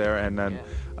of gigs there, and then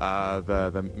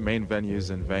the main venues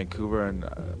in Vancouver and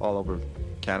all over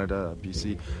Canada,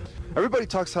 BC. Everybody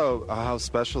talks how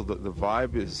special the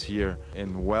vibe is here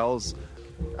in Wells.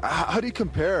 How do you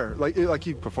compare? Like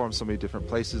you perform so many different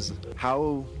places.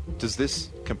 How does this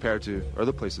compare to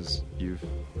other places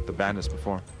the band has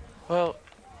performed? Well,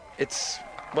 it's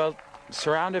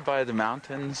surrounded by the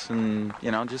mountains, and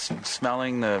just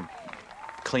smelling the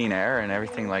clean air and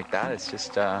everything like that. It's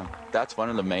just that's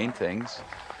one of the main things,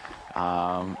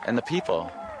 and the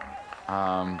people.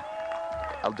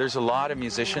 There's a lot of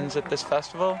musicians at this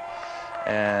festival,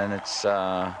 and it's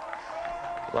a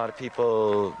lot of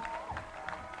people.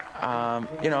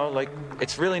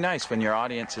 It's really nice when your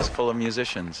audience is full of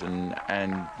musicians, and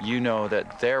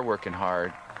that they're working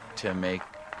hard to make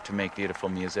beautiful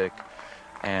music,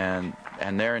 and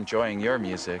they're enjoying your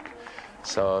music.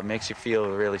 So it makes you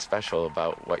feel really special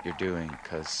about what you're doing,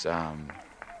 because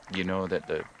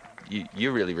that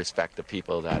you really respect the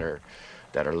people that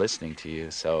are listening to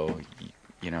you. So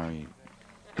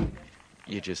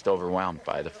you're just overwhelmed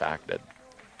by the fact that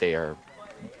they are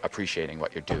appreciating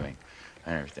what you're doing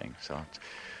and everything. So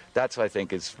that's what I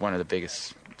think is one of the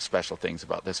biggest special things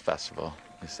about this festival,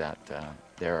 is that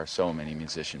there are so many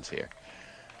musicians here.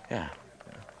 Yeah.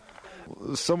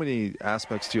 So many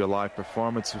aspects to your live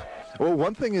performance. Well,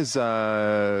 one thing is,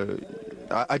 I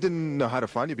didn't know how to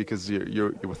find you because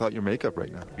you're without your makeup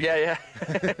right now. Yeah.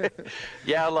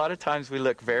 Yeah, a lot of times we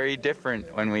look very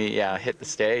different when we hit the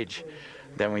stage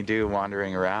than we do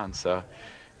wandering around. So,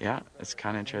 yeah, it's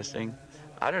kind of interesting.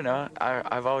 I don't know.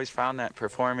 I've always found that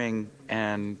performing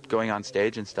and going on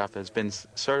stage and stuff has been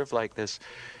sort of like this,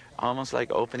 almost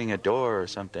like opening a door or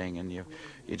something, and you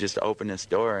just open this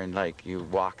door and you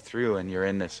walk through, and you're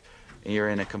in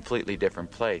a completely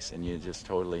different place, and you just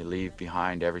totally leave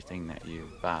behind everything that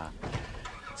you've.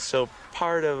 So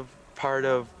part of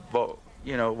what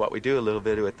we do a little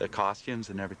bit with the costumes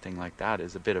and everything like that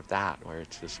is a bit of that, where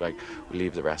it's just like we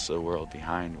leave the rest of the world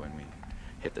behind when we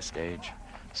hit the stage,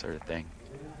 sort of thing.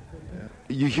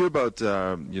 You hear about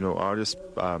artists,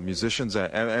 musicians,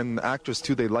 and actors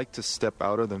too. They like to step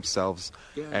out of themselves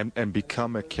and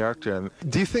become a character. And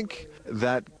do you think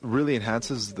that really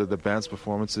enhances the band's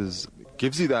performances,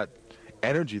 gives you that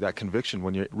energy, that conviction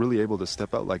when you're really able to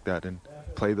step out like that and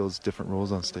play those different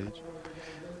roles on stage?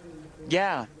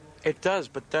 Yeah, it does.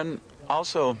 But then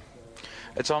also,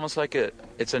 it's almost like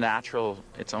it's a natural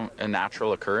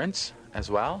occurrence as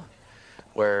well,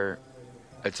 where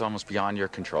it's almost beyond your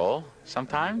control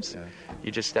sometimes. Yeah.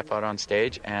 You just step out on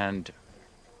stage, and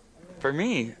for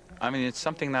me, it's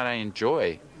something that I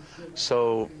enjoy.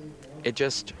 So it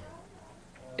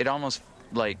almost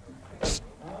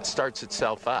starts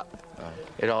itself up.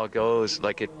 It all goes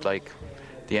like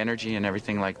the energy and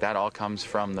everything like that all comes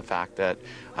from the fact that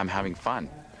I'm having fun,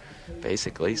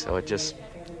 basically. So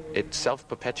it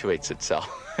self-perpetuates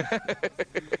itself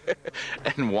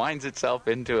and winds itself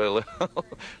into a little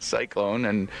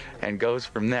cyclone and goes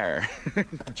from there.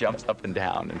 Jumps up and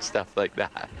down and stuff like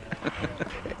that.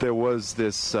 There was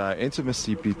this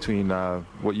intimacy between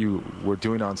what you were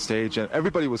doing on stage, and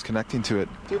everybody was connecting to it.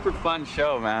 Super fun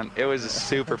show, man. It was a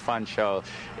super fun show.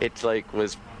 It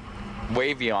was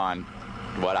way beyond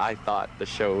what I thought the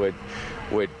show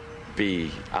would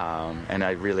be, and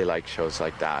I really like shows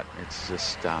like that. It's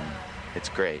just it's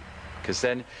great, because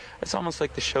then it's almost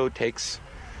like the show takes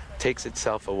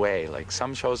itself away. Like,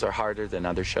 some shows are harder than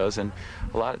other shows, and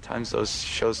a lot of times those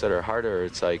shows that are harder,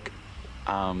 it's like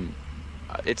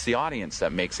it's the audience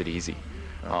that makes it easy.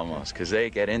 almost, because they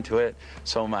get into it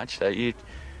so much that you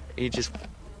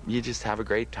just have a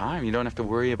great time. You don't have to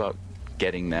worry about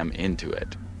getting them into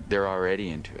it. They're already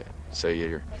into it, so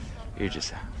you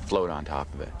just float on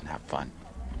top of it and have fun.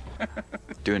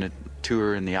 Doing a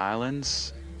tour in the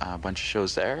islands, a bunch of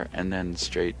shows there, and then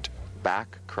straight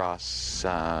back across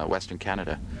Western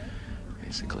Canada,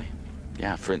 basically.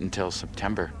 Yeah, for until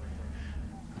September.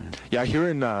 Yeah, here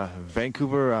in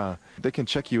Vancouver, they can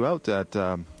check you out at.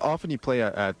 Often you play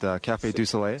at Café du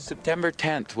Soleil. September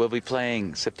 10th, we'll be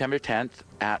playing September 10th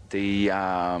at the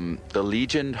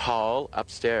Legion Hall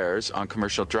upstairs on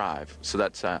Commercial Drive. So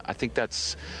that's I think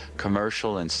that's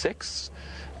Commercial and 6th,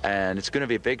 and it's going to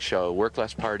be a big show. Work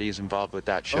Less Party is involved with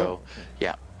that show. Oh.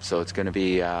 Yeah, so it's going to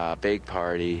be a big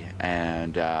party,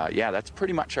 and yeah, that's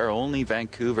pretty much our only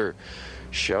Vancouver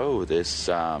show. This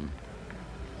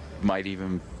might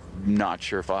even. Not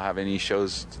sure if I'll have any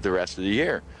shows the rest of the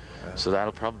year. So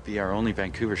that'll probably be our only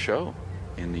Vancouver show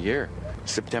in the year.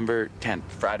 September 10th,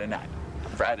 Friday night.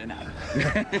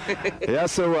 Yeah,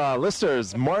 so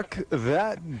listeners, mark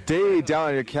that day down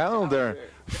on your calendar.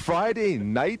 Friday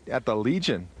night at the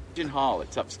Legion. Legion Hall,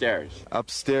 it's upstairs.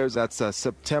 Upstairs, that's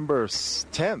September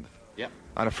 10th. Yep.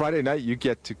 On a Friday night, you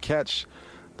get to catch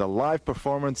the live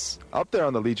performance up there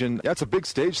on the Legion. That's a big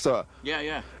stage, so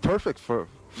Yeah. perfect for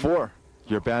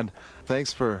your band.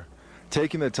 Thanks for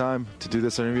taking the time to do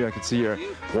this interview. I can see you're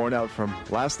worn out from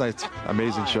last night's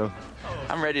amazing show.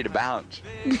 I'm ready to bounce.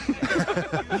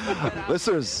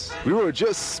 Listeners, we were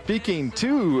just speaking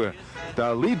to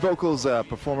the lead vocals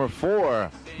performer for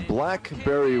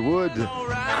Blackberry Wood,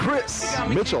 Chris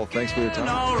Mitchell. Thanks for your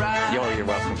time. Yo, you're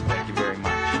welcome. Thank you very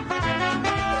much.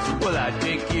 Well, I'd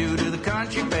take you to the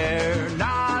country fair,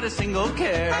 not a single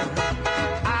care.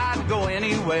 I'd go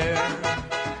anywhere.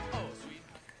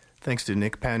 Thanks to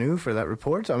Nick Panu for that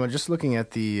report. I'm just looking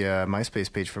at the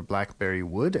MySpace page for Blackberry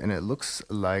Wood, and it looks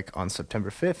like on September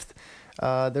 5th,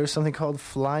 there's something called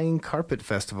Flying Carpet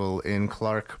Festival in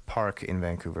Clark Park in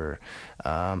Vancouver.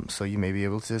 So you may be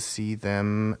able to see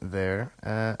them there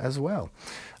as well.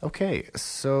 Okay,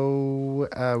 so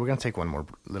we're going to take one more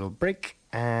little break,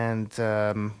 and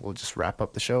we'll just wrap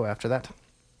up the show after that.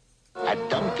 At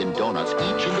Dunkin' Donuts,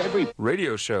 each and every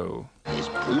radio show is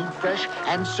brewed fresh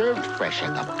and served fresh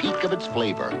at the peak of its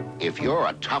flavor. If you're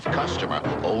a tough customer,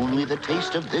 only the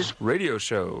taste of this radio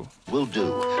show will do.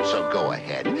 So go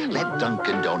ahead, let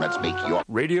Dunkin' Donuts make your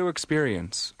radio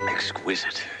experience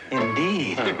exquisite.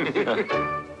 Indeed.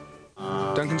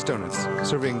 Dunkin's Donuts,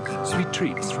 serving sweet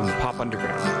treats from the pop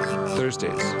underground.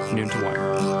 Thursdays, noon to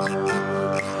 1.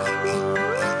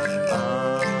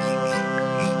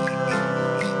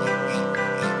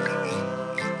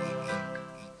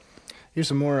 Here's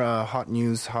some more hot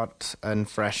news, hot and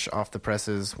fresh off the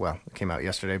presses. Well, it came out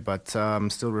yesterday, but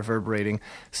still reverberating.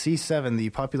 C7, the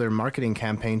popular marketing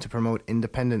campaign to promote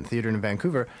independent theatre in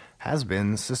Vancouver, has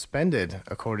been suspended,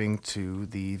 according to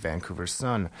the Vancouver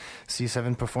Sun.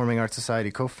 C7 Performing Arts Society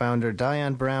co-founder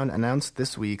Diane Brown announced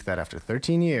this week that after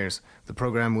 13 years, the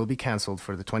program will be cancelled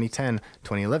for the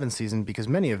 2010-2011 season because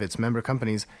many of its member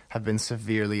companies have been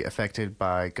severely affected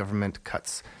by government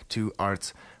cuts to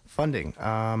arts funding.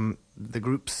 The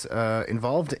groups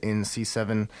involved in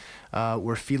C7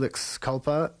 were Felix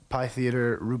Culpa, Pie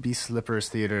Theatre, Ruby Slippers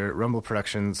Theatre, Rumble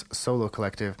Productions, Solo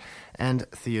Collective, and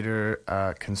Theatre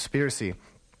Conspiracy.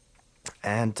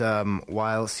 And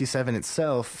while C7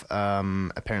 itself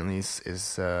apparently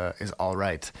is all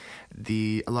right,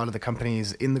 a lot of the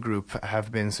companies in the group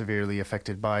have been severely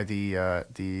affected by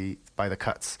the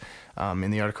cuts.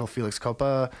 In the article, Felix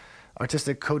Culpa.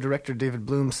 Artistic co-director David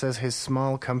Bloom says his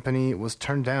small company was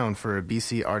turned down for a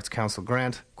BC Arts Council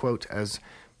grant, quote, as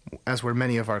were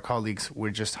many of our colleagues,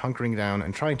 we're just hunkering down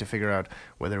and trying to figure out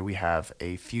whether we have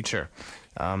a future.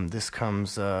 This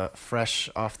comes fresh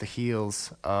off the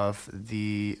heels of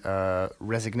the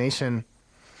resignation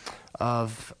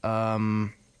of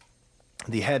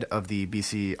the head of the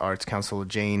BC Arts Council,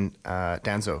 Jane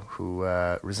Danzo, who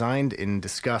resigned in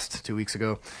disgust 2 weeks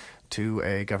ago to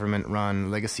a government-run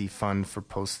legacy fund for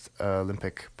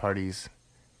post-Olympic parties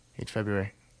each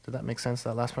February. Did that make sense,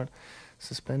 that last part?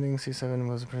 Suspending C7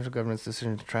 was the provincial government's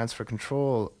decision to transfer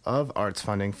control of arts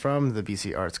funding from the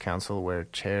BC Arts Council, where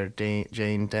Chair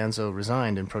Jane Danzo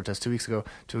resigned in protest 2 weeks ago,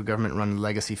 to a government-run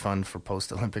legacy fund for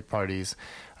post-Olympic parties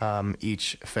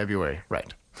each February.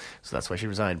 Right. So that's why she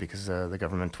resigned, because the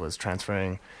government was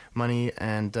transferring money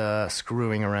and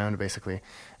screwing around, basically.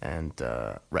 And,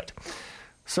 right.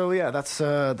 So yeah, that's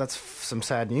some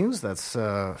sad news. That's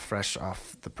fresh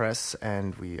off the press,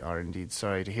 and we are indeed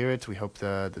sorry to hear it. We hope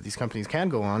that these companies can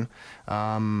go on.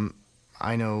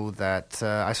 I know that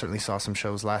I certainly saw some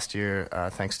shows last year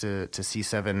thanks to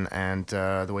C7 and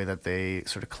the way that they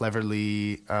sort of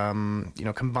cleverly,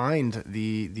 combined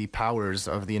the powers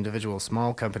of the individual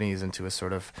small companies into a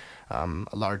sort of a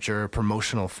larger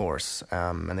promotional force.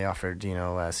 And they offered,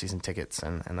 season tickets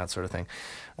and that sort of thing.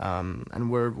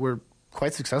 And we're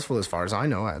quite successful as far as I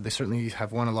know. They certainly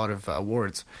have won a lot of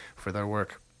awards for their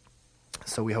work.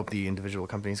 So we hope the individual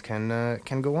companies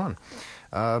can go on.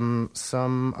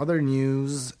 Some other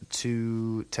news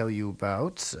to tell you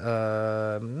about.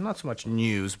 Not so much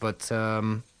news, but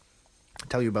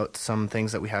tell you about some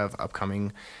things that we have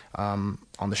upcoming on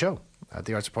the show at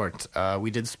the Arts Report. We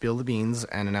did spill the beans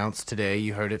and announce today,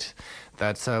 you heard it,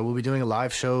 that we'll be doing a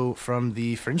live show from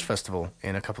the Fringe Festival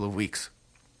in a couple of weeks.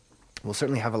 We'll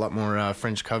certainly have a lot more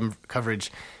Fringe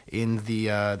coverage in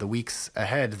the weeks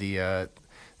ahead.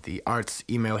 The arts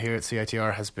email here at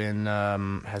CITR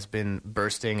has been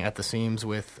bursting at the seams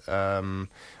with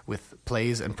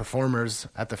plays and performers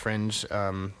at the Fringe,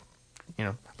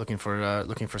 looking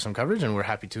for some coverage, and we're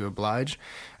happy to oblige,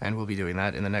 and we'll be doing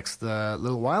that in the next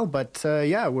little while. But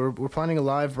we're planning a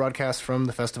live broadcast from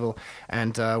the festival,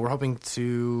 and we're hoping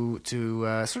to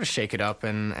sort of shake it up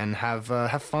and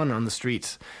have fun on the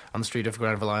street of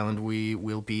Granville Island. We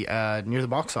will be near the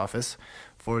box office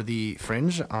for the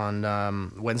Fringe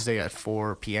on Wednesday at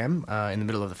 4 p.m. In the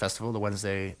middle of the festival, the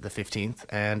Wednesday the 15th.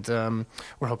 And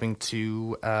we're hoping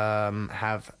to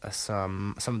have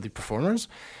some of the performers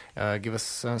give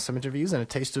us some interviews and a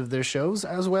taste of their shows,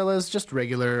 as well as just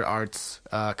regular arts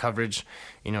coverage,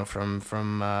 from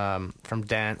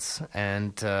dance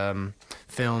and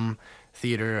film,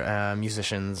 theater,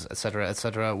 musicians, etc.,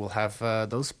 etc. We'll have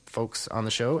those folks on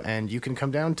the show, and you can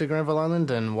come down to Granville Island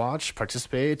and watch,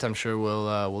 participate. I'm sure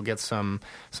we'll get some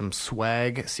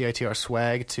swag, CITR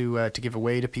swag, to give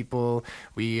away to people.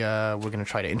 We're going to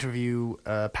try to interview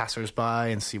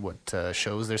passersby and see what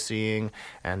shows they're seeing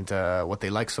and what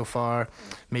they like so far.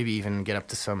 Maybe even get up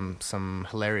to some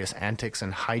hilarious antics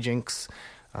and hijinks.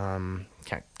 I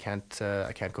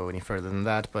can't go any further than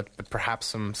that, but perhaps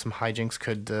some hijinks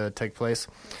could take place.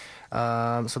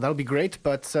 So that'll be great.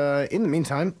 But in the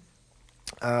meantime,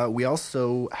 we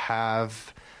also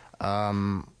have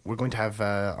we're going to have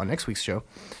on next week's show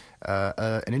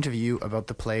an interview about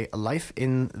the play A Life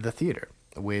in the Theatre,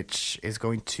 which is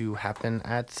going to happen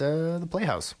at the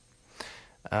Playhouse.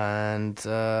 And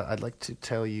I'd like to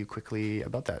tell you quickly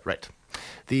about that. Right.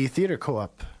 The Theatre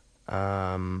Co-op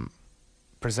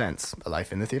presents A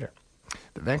Life in the Theatre.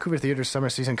 The Vancouver Theatre summer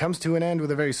season comes to an end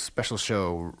with a very special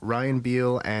show. Ryan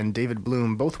Beale and David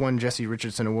Bloom both won Jesse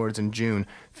Richardson Awards in June.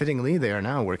 Fittingly, they are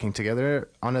now working together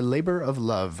on A Labour of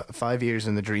Love, 5 Years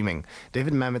in the Dreaming,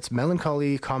 David Mamet's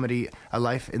melancholy comedy A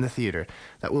Life in the Theatre,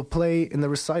 that will play in the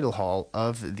recital hall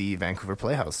of the Vancouver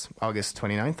Playhouse, August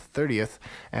 29th, 30th,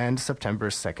 and September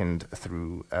 2nd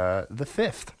through the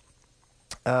 5th.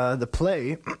 The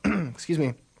play, excuse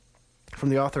me, from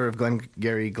the author of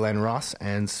Glengarry Glen Ross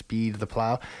and Speed the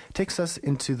Plough, takes us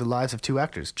into the lives of two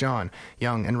actors, John,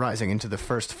 young and rising into the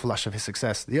first flush of his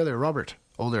success, the other, Robert,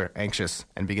 older, anxious,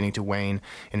 and beginning to wane.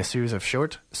 In a series of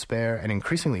short, spare, and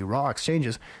increasingly raw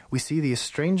exchanges, we see the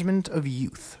estrangement of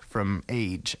youth from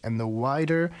age and the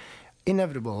wider,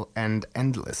 inevitable, and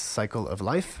endless cycle of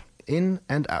life in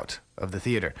and out of the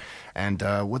theatre. And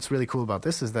what's really cool about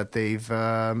this is that they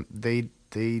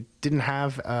didn't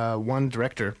have one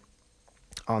director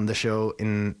on the show.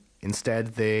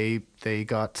 Instead, they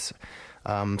got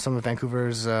some of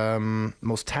Vancouver's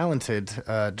most talented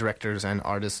directors and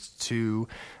artists to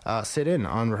sit in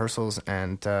on rehearsals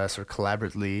and sort of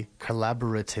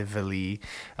collaboratively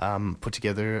put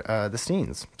together the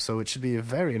scenes. So it should be a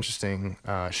very interesting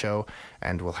show,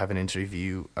 and we'll have an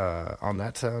interview on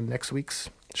that next week's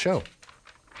show.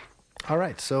 All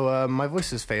right, so my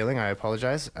voice is failing. I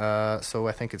apologize. So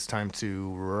I think it's time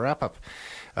to wrap up.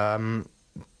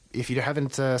 If you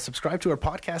haven't subscribed to our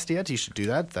podcast yet, you should do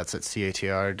that. That's at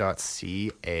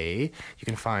catr.ca. You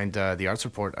can find the Arts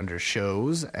Report under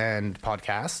shows and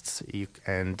podcasts, you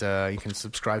can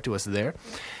subscribe to us there.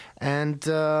 And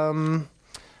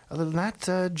other than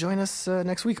that, join us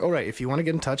next week. All right, if you want to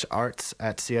get in touch,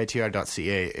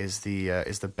 arts@citr.ca is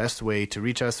the best way to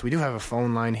reach us. We do have a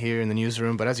phone line here in the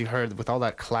newsroom, but as you heard, with all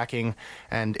that clacking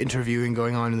and interviewing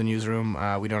going on in the newsroom,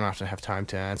 we don't often have time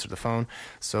to answer the phone.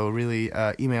 So really,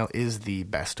 email is the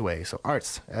best way. So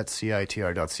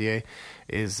arts@citr.ca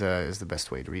is the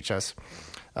best way to reach us.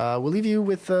 We'll leave you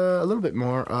with a little bit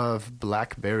more of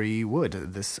Blackberry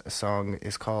Wood. This song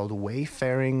is called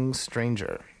Wayfaring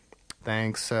Stranger.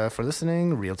 Thanks for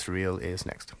listening. Reel to Reel is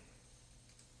next.